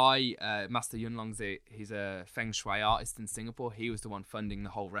the guy, Master Yun Longzi, he's a Feng Shui artist in Singapore. He was the one funding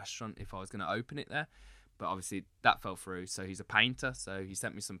the whole restaurant if I was going to open it there. But obviously that fell through. So he's a painter. So he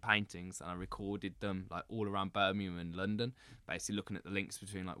sent me some paintings and I recorded them like all around Birmingham and London, basically looking at the links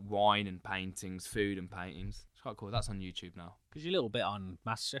between like wine and paintings, food and paintings. It's quite cool. That's on YouTube now. Because your little bit on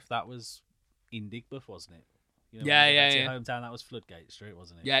MasterChef, that was in Digbeth, wasn't it? You know, Yeah. Your hometown, that was Floodgate Street,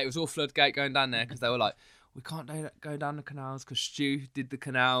 wasn't it? Yeah, it was all Floodgate going down there because they were like, we can't go down the canals because Stu did the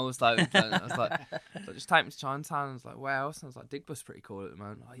canals. Like, I was like, just take me to Chinatown. I was like, where else? And I was like, Digbeth's pretty cool at the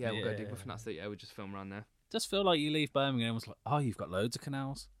moment. Oh, yeah, we'll go Digbeth, and that's it. Yeah, we just film around there. Just feel like you leave Birmingham and was like, oh, you've got loads of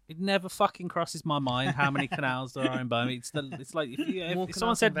canals. It never fucking crosses my mind how many canals there are in Birmingham. It's like if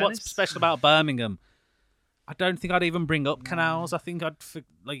someone said what's special about Birmingham, I don't think I'd even bring up canals. I think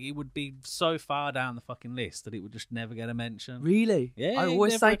it would be so far down the fucking list that it would just never get a mention. Really? Yeah. I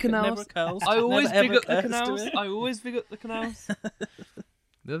always say canals. I always big up the canals. I always big up the canals.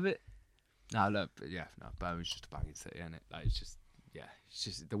 Love it. No, look, but yeah, Birmingham's just a banging city, isn't it? Like, it's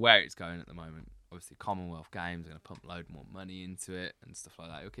just the way it's going at the moment. Obviously, Commonwealth Games are going to pump a load more money into it and stuff like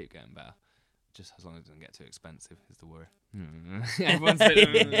that. It'll keep getting better. Just as long as it doesn't get too expensive is the worry. Everyone's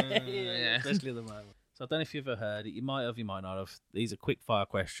yeah. Especially at the moment. So I don't know if you've ever heard it. You might have, you might not have. These are quick fire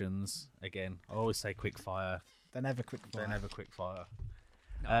questions. Again, I always say quick fire. they're never quick fire. They're never quick fire.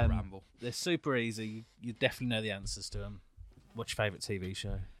 No, ramble. They're super easy. You definitely know the answers to them. What's your favourite TV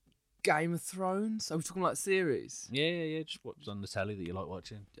show? Game of Thrones? Are we talking like series? Yeah. Just what's on the telly that you like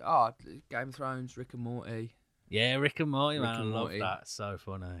watching? Oh, Game of Thrones, Rick and Morty. Yeah, Rick and Morty, Rick man. and I love Morty. that. So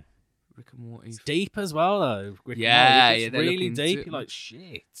funny. Rick and Morty. It's deep as well, though. Rick Yeah, and Morty. yeah, It's they're really looking deep. into it, You're like,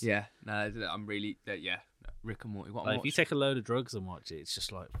 shit. Yeah, no, I'm really, Rick and Morty. What Like, am I if you take a load of drugs and watch it, it's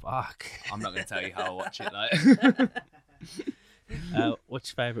just like, fuck. I'm not going to tell you how I watch it, like. What's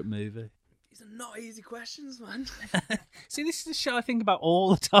your favourite movie? These are not easy questions, man. See, this is the show I think about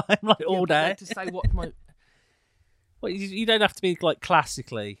all the time, like all day. To say what my... Well, you don't have to be like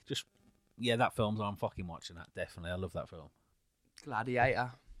classically. Just that film's I'm fucking watching that. Definitely, I love that film.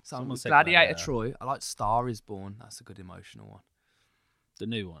 Gladiator. Someone said Gladiator Troy. I like Star is Born. That's a good emotional one. The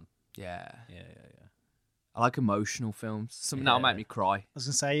new one. Yeah. Yeah. I like emotional films. Something that'll make me cry. I was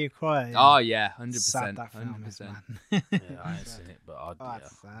gonna say you cry. Yeah. Oh yeah, 100%. Sad that film 100%. is, man. I ain't seen it, but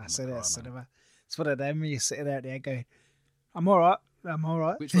I've seen it at cinema. It's one of them when you're sitting there at the end going, "I'm all right. I'm all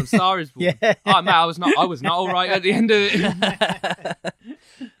right." Which one? Star is Born. Yeah. Oh man, I was not all right at the end of it.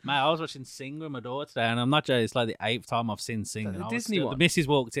 Mate, I was watching Sing with my daughter today, and I'm not joking. It's like the 8th time I've seen Sing. The Disney one. The missus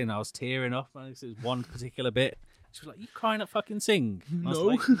walked in, I was tearing up. It was one particular bit. She was like, "You crying at fucking Sing?" And I was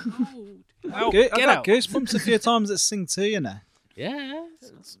like, no. I got goosebumps a few times at Sing 2, you know. Yeah,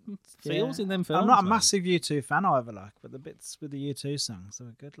 it's feels in them films. I'm not a man. massive U2 fan either, like, but the bits with the U2 songs they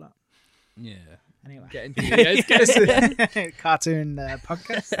were good, like. Yeah. Anyway, cartoon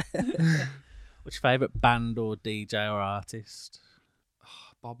podcast. What's your favourite band or DJ or artist?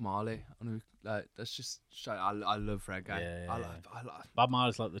 Bob Marley. I mean, like, that's just. I love reggae. Yeah. I like. Bob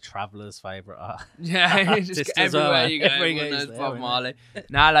Marley's like the traveller's favourite art. Yeah, just everywhere you go, Everywhere everyone knows there, Bob innit? Marley.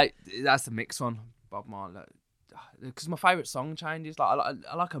 Nah, like that's the mix one. Bob Marley. Because my favourite song changes. Like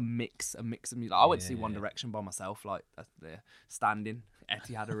I like a mix of music. Like, I went to see One Direction by myself. Like that's the standing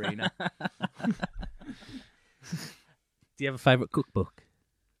Etihad Arena. Do you have a favourite cookbook?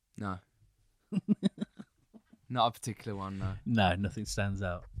 No. Not a particular one, no. No, nothing stands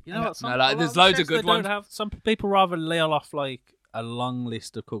out. You know what? No, like, there's loads of good ones. Some people rather reel off like a long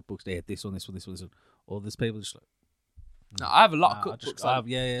list of cookbooks. They had this one. Or there's people just like. No, I have a lot of cookbooks.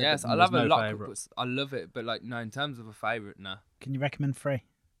 Yes, I love a lot of cookbooks. I love it, but like, no, in terms of a favourite, no. Can you recommend 3?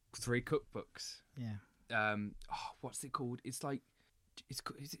 3 cookbooks. Yeah. What's it called? It's like, is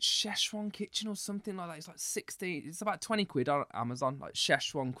it Szechuan Kitchen or something like that? It's like 16. It's about 20 quid on Amazon, like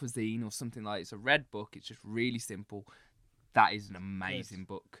Szechuan Cuisine or something like that. It's a red book. It's just really simple. That is an amazing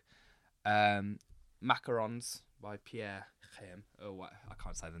book. Macarons by Pierre Chem. Oh, what? I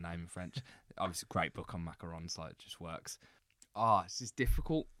can't say the name in French. Obviously, a great book on macarons. Like, it just works. It's just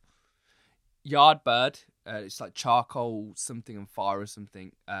difficult. Yardbird. It's like charcoal something and fire or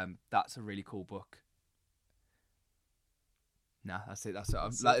something. That's a really cool book. Nah, that's it. I've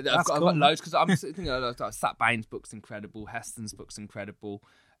got loads because I'm thinking like Sat Bain's book's incredible. Heston's book's incredible.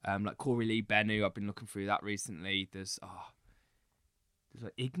 Like Corey Lee Bennu, I've been looking through that recently. There's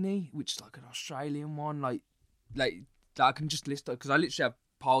like Igni, which is like an Australian one. Like I can just list because I literally have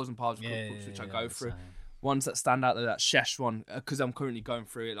piles and piles of cookbooks which I go through. Same. Ones that stand out, that Szechuan, because I'm currently going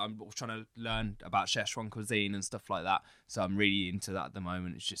through it. I'm trying to learn about Szechuan cuisine and stuff like that. So I'm really into that at the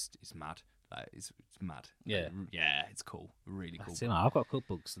moment. It's mad. Like, it's mad. Yeah. Yeah, it's cool. Really cool. I've got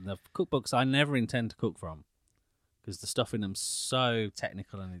cookbooks, and the cookbooks I never intend to cook from because the stuff in them's so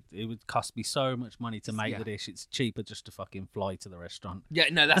technical, and it would cost me so much money to make the dish. It's cheaper just to fucking fly to the restaurant. Yeah,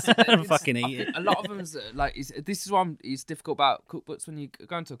 no, that's fucking eat it. A lot of them is like this is why it's difficult about cookbooks when you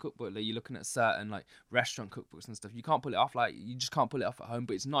go into a cookbook. Like, you're looking at certain like restaurant cookbooks and stuff. You can't pull it off. Like, you just can't pull it off at home.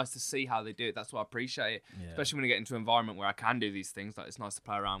 But it's nice to see how they do it. That's why I appreciate it, especially when I get into an environment where I can do these things. Like, it's nice to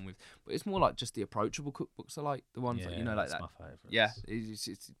play around with. But it's more like just the approachable cookbooks. I like the ones that like that. My favourite. Yeah,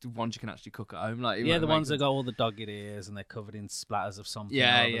 it's the ones you can actually cook at home. Like, the ones that got all the dog ears and they're covered in splatters of something.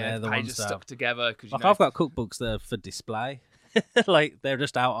 Yeah, the pages ones stuck together. Like, I've got cookbooks that are for display. Like, they're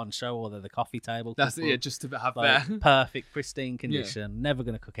just out on show, or they're the coffee table. That's it, just to have like, there. Perfect, pristine condition. Never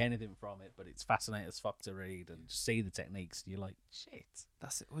going to cook anything from it, but it's fascinating as fuck to read and see the techniques. You're like, shit.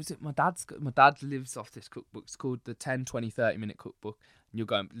 That's it. Was it my dad lives off this cookbook. It's called the 10, 20, 30-minute cookbook. And you're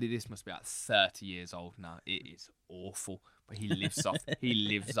going, this must be about 30 years old now. It is awful. But he lives off that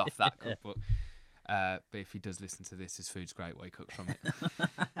cookbook. But if he does listen to this, his food's great where he cooks from it.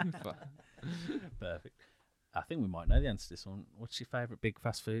 Perfect. I think we might know the answer to this one. What's your favourite big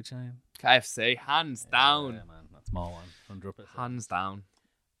fast food chain? KFC, hands down. Yeah, man, that's my one, 100%. Hands down.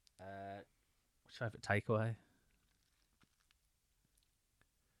 What's your favourite takeaway?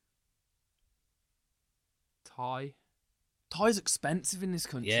 Thai's expensive in this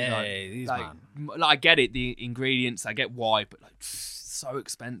country. Yeah, it is, man. Like, I get it, the ingredients, I get why, but like, so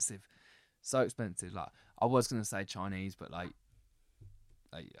expensive. So expensive. Like, I was gonna say Chinese, but like,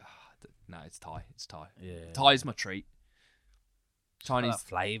 no, it's Thai. It's Thai. Yeah, Thai's my treat. Chinese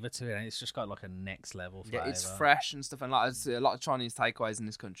flavour to it, and it's just got like a next level flavour. Yeah, it's fresh and stuff, and like, I see a lot of Chinese takeaways in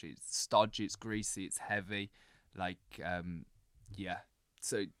this country. It's stodgy, it's greasy, it's heavy. Like,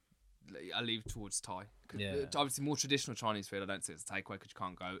 so I leave towards Thai. Yeah. Obviously, more traditional Chinese food, I don't see it as a takeaway because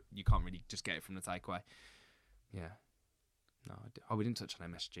you can't really just get it from the takeaway. Yeah. No, we didn't touch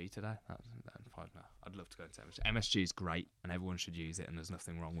on MSG today. I'd love to go into MSG. MSG is great, and everyone should use it, and there's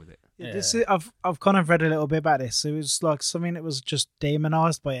nothing wrong with it. Yeah. I've kind of read a little bit about this. It was like something that was just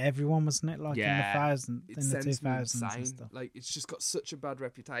demonized by everyone, wasn't it? Like in the 2000s and stuff. Like it's just got such a bad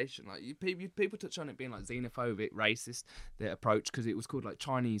reputation. Like people touch on it being like xenophobic, racist. Their approach because it was called like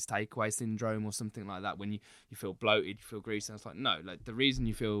Chinese takeaway syndrome or something like that. When you feel bloated, you feel greasy. And it's like no, like the reason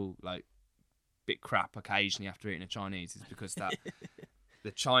you feel like bit crap occasionally after eating a Chinese is because that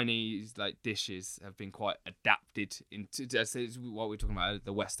the Chinese like dishes have been quite adapted into what we're talking about,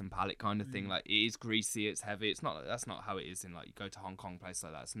 the Western palate kind of thing. Like it is greasy, it's heavy. It's not that's not how it is in like you go to Hong Kong place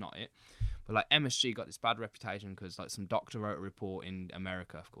like that. It's not it. But like MSG got this bad reputation because like some doctor wrote a report in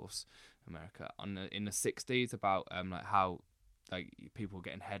America, of course, in the 60s about like how like people were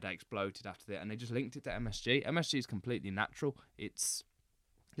getting headaches, bloated after that, and they just linked it to MSG. MSG is completely natural. It's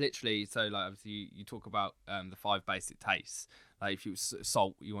literally, so like obviously you talk about the 5 basic tastes. Like if you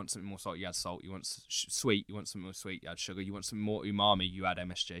salt, you want something more salt, you add salt. You want sweet, you want something more sweet, you add sugar. You want something more umami, you add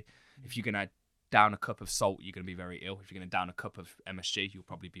MSG. If you're gonna down a cup of salt, you're gonna be very ill. If you're gonna down a cup of MSG, you'll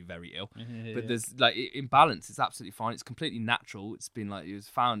probably be very ill. But there's like in balance, it's absolutely fine. It's completely natural. It's been like it was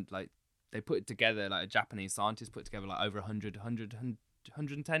found like they put it together, like a Japanese scientist put it together like over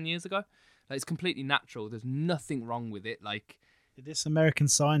 110 years ago. Like it's completely natural. There's nothing wrong with it. Like. This American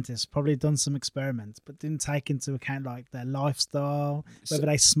scientist probably done some experiments, but didn't take into account like their lifestyle, whether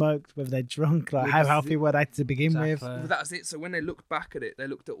they smoked, whether they drunk, like how healthy were they to begin with. Well, that's it. So when they looked back at it, they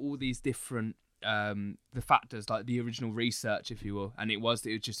looked at all these different the factors, like the original research, if you will, and it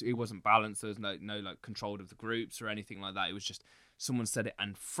wasn't balanced. There was no like control of the groups or anything like that. It was just someone said it,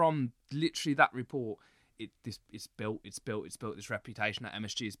 and from literally that report. It's built this reputation that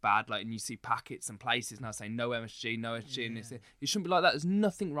MSG is bad. Like, and you see packets and places now saying no MSG, and it shouldn't be like that. There's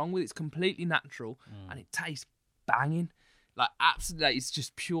nothing wrong with it. It's completely natural and it tastes banging. Like absolutely, like, it's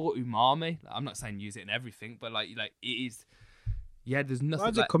just pure umami. Like, I'm not saying use it in everything, but like it is. Yeah, there's nothing. Why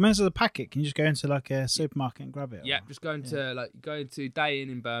does it come into the packet? Can you just go into like a supermarket and grab it? Yeah, just going to Day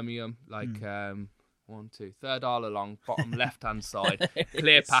Inn in Birmingham, like. 3rd aisle along, bottom left-hand side,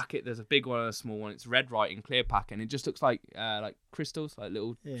 clear packet. There's a big one and a small one. It's red writing, clear packet, and it just looks like crystals, like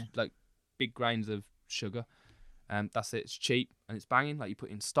little, like big grains of sugar. That's it. It's cheap and it's banging. Like you put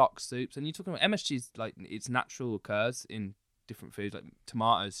in stock, soups, and you're talking about MSG's like it's natural occurs in different foods like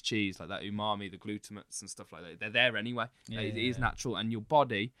tomatoes, cheese, like that umami, the glutamates and stuff like that. They're there anyway. It is natural, and your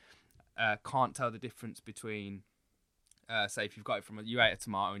body can't tell the difference between, say, if you've got it from you ate a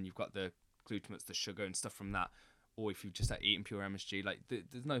tomato and you've got the glutamates, the sugar and stuff from that, or if you've just eaten pure MSG, like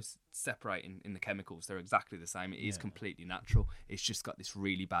there's no separating in the chemicals. They're exactly the same. It is completely natural. It's just got this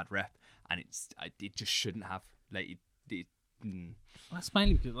really bad rep, and it just shouldn't have. Like That's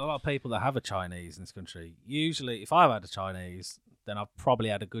mainly because a lot of people that have a Chinese in this country, usually if I've had a Chinese, then I've probably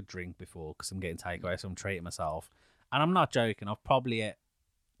had a good drink before because I'm getting takeaway, so I'm treating myself. And I'm not joking. I've probably ate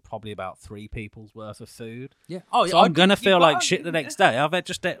about 3 people's worth of food. Yeah. Oh, yeah. So I'm gonna feel like shit the next day. I've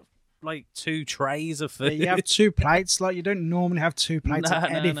just ate like 2 trays of food. Yeah, you have 2 plates. Like you don't normally have 2 plates of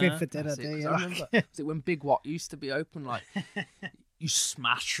anything for dinner, do you? I remember, was it when Big Wat used to be open? Like you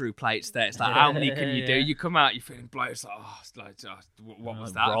smash through plates there. It's like how many can you do? You come out, you're feeling bloated. It's like, what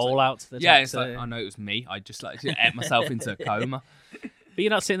was that? Roll like, out to the it's like I know it was me. I just like ate myself into a coma. But you're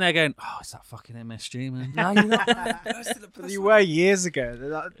not sitting there going, "Oh, it's that fucking MSG, man." No, you're not. You were years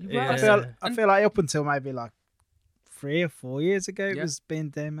ago. I feel like up until maybe like 3 or 4 years ago, it was being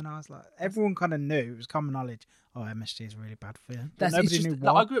demonized. Like everyone kind of knew, it was common knowledge. Oh, MSG is really bad for you. But nobody knew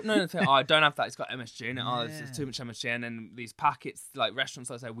why. I grew up knowing that. Oh, I don't have that. It's got MSG in it. Oh, there's too much MSG. And then these packets, like restaurants,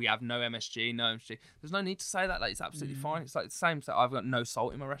 that say we have no MSG, no MSG. There's no need to say that. Like it's absolutely fine. It's like the same. So I've got no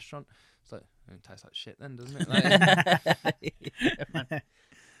salt in my restaurant. It's like it tastes like shit, then, doesn't it? Like,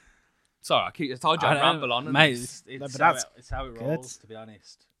 sorry, I told you I'd ramble on. Mate, it's how it rolls. To be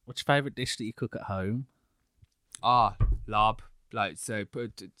honest, what's your favourite dish that you cook at home? Larb. Like it's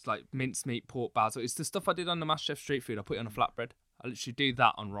like mincemeat, pork basil. It's the stuff I did on the MasterChef Street Food. I put it on a flatbread. I literally do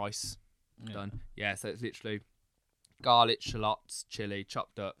that on rice. Done. Yeah, so it's literally garlic, shallots, chili,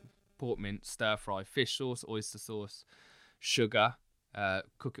 chopped up, pork mince, stir fry, fish sauce, oyster sauce, sugar.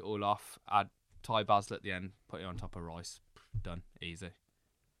 Cook it all off. Add Thai basil at the end. Put it on top of rice. Done. Easy.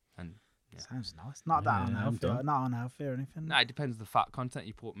 And sounds nice. Not that unhealthy. Not unhealthy or anything. No, it depends on the fat content.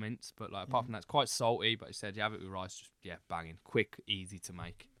 You put mince, but like apart from that, it's quite salty. But I said you have it with rice, just banging, quick, easy to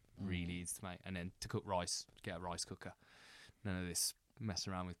make, really easy to make. And then to cook rice, get a rice cooker. None of this mess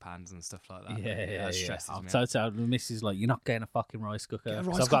around with pans and stuff like that. That stresses me. So the missus like, you're not getting a fucking rice cooker.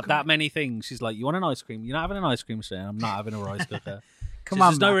 I've got that many things. She's like, you want an ice cream? You're not having an ice cream machine. I'm not having a rice cooker. Come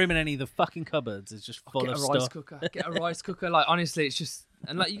on, there's no room in any of the fucking cupboards. It's just full Get of a rice stuff. cooker. Get a rice cooker. Like honestly, it's just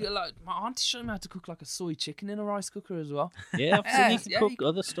and like you like my auntie showed me how to cook like a soy chicken in a rice cooker as well. Yeah, I've seen you can Yeah, cook you can-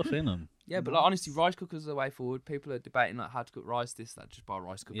 other stuff in them. Yeah, but like honestly, rice cookers are the way forward. People are debating like how to cook rice, this, that. Just buy a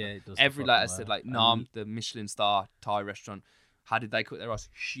rice cooker. Yeah, it does. Every like I said, like Nam, the Michelin star Thai restaurant. How did they cook their rice?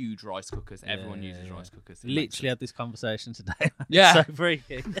 Huge rice cookers. Everyone uses rice cookers. It makes Literally had this conversation today. Yeah. So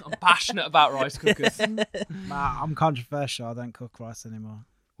freaky. I'm passionate about rice cookers. I'm controversial. I don't cook rice anymore.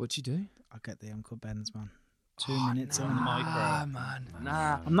 What do you do? I get the Uncle Ben's, man. 2 minutes in the Nah, micro. man.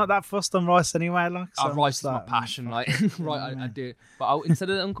 Nah. I'm not that fussed on rice anyway. Like, so I'm Rice just is my like, passion. Like, right, I do it. But instead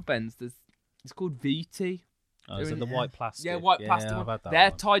of the Uncle Ben's, it's called VT. Oh, is it the Yeah. white plastic? Yeah, white plastic I've one. had that Their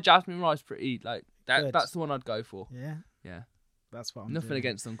one. Thai jasmine rice pretty like that. Good. That's the one I'd go for. Yeah, Yeah, that's what I'm nothing doing.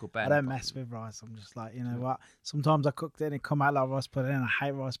 against Uncle Ben. I don't mess with rice. I'm just like, you know what? Sometimes I cook it and it come out like rice pudding. I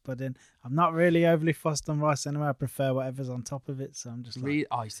hate rice pudding. I'm not really overly fussed on rice anyway. I prefer whatever's on top of it. So I'm just like,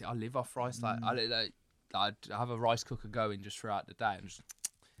 I see. I live off rice. Like I have a rice cooker going just throughout the day and just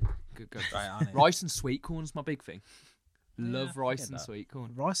go Straight on it. rice and sweet corn's my big thing. Love I rice get and that. sweet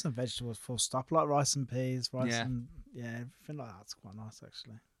corn. rice and vegetables full stop, like rice and peas, rice Yeah. and everything like that's quite nice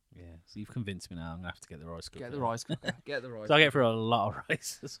actually. Yeah, so you've convinced me now. I'm gonna have to get the rice cooker. Get the rice cooker. Get the rice. So I get through a lot of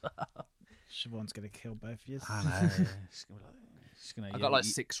rice as well. Siobhan's gonna kill both of you. I know. Yeah. She's gonna I got like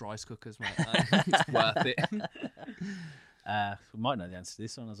 6 rice cookers, mate. It's worth it. we might know the answer to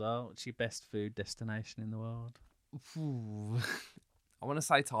this one as well. What's your best food destination in the world? Ooh. I want to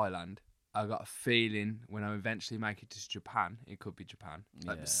say Thailand. I got a feeling when I eventually make it to Japan, it could be Japan.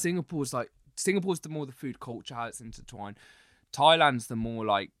 Like Yeah. Singapore's the more the food culture, how it's intertwined. Thailand's the more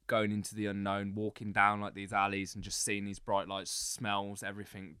like going into the unknown, walking down like these alleys and just seeing these bright lights, smells,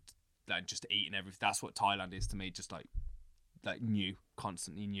 everything, like just eating everything. That's what Thailand is to me, just like new,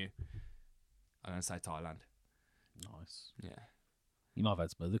 constantly new. I'm gonna say Thailand. Nice. Yeah. You might have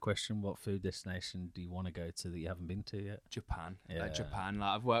had some other question. What food destination do you want to go to that you haven't been to yet? Japan. Yeah. Japan.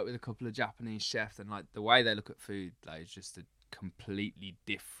 Like I've worked with a couple of Japanese chefs, and like the way they look at food, like it's just a completely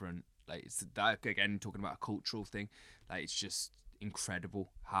different. Like it's that, again talking about a cultural thing. Like it's just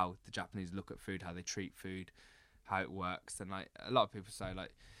incredible how the Japanese look at food, how they treat food, how it works, and like a lot of people say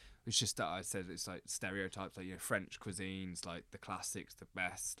like it's just that I said it's like stereotypes, like French cuisines, like the classics, the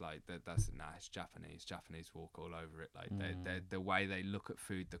best, like that's it's Japanese. Japanese walk all over it. Like they the way they look at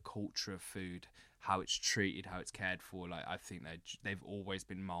food, the culture of food, how it's treated, how it's cared for. Like I think they've always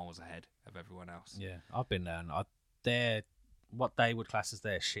been miles ahead of everyone else. Yeah, I've been there, and they're what they would class as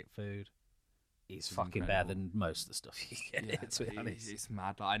their shit food is fucking better than most of the stuff you get. Yeah, to be honest. it's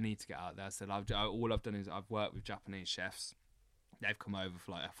mad. Like I need to get out there. So all I've done is I've worked with Japanese chefs. They've come over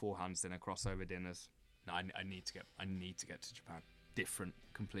for like a 4-hands dinner, crossover dinners. No, I need to get to Japan. Different,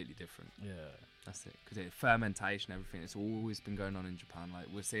 completely different. Yeah. That's it. Because fermentation, everything, it's always been going on in Japan. Like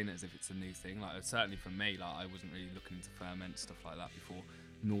we're seeing it as if it's a new thing. Like certainly for me, like I wasn't really looking into ferment stuff like that before.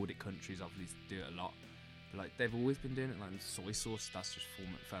 Nordic countries obviously do it a lot, but like they've always been doing it. Like soy sauce, that's just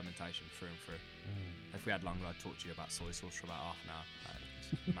fermentation through and through. If we had longer, I'd talk to you about soy sauce for about half an hour.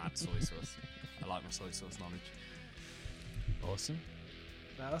 Like, mad soy sauce. I like my soy sauce knowledge. Awesome.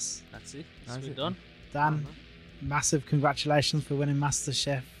 That's That's it. That's We're it. done. Dan, massive congratulations for winning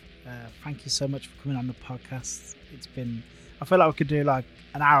MasterChef. Thank you so much for coming on the podcast. It's been, I feel like we could do like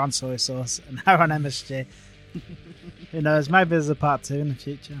an hour on soy sauce, an hour on MSG. Who knows? Maybe there's a part 2 in the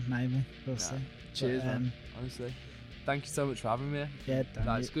future. Maybe we'll see. Cheers, But, man. Honestly, thank you so much for having me. Yeah, Dan,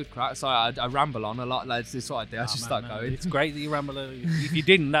 That's good crack. Sorry, I ramble on a lot, lads. This is what I do. I just start going. It's great that you ramble. If you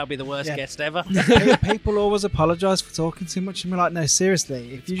didn't, that'd be the worst Yeah. guest ever. People always apologise for talking too much, and we're like, no,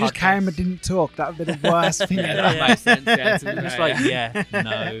 seriously. If you just came and didn't talk, that would be the worst thing. Yeah, ever. that makes sense. Yeah, to be Just fair, like, yeah.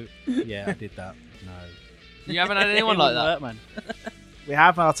 no, yeah, I did that. No. You haven't had anyone It like wouldn't that. work, man. We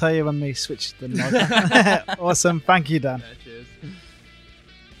have. I'll tell you when we switch the mic. Awesome. Thank you, Dan. Yeah, cheers.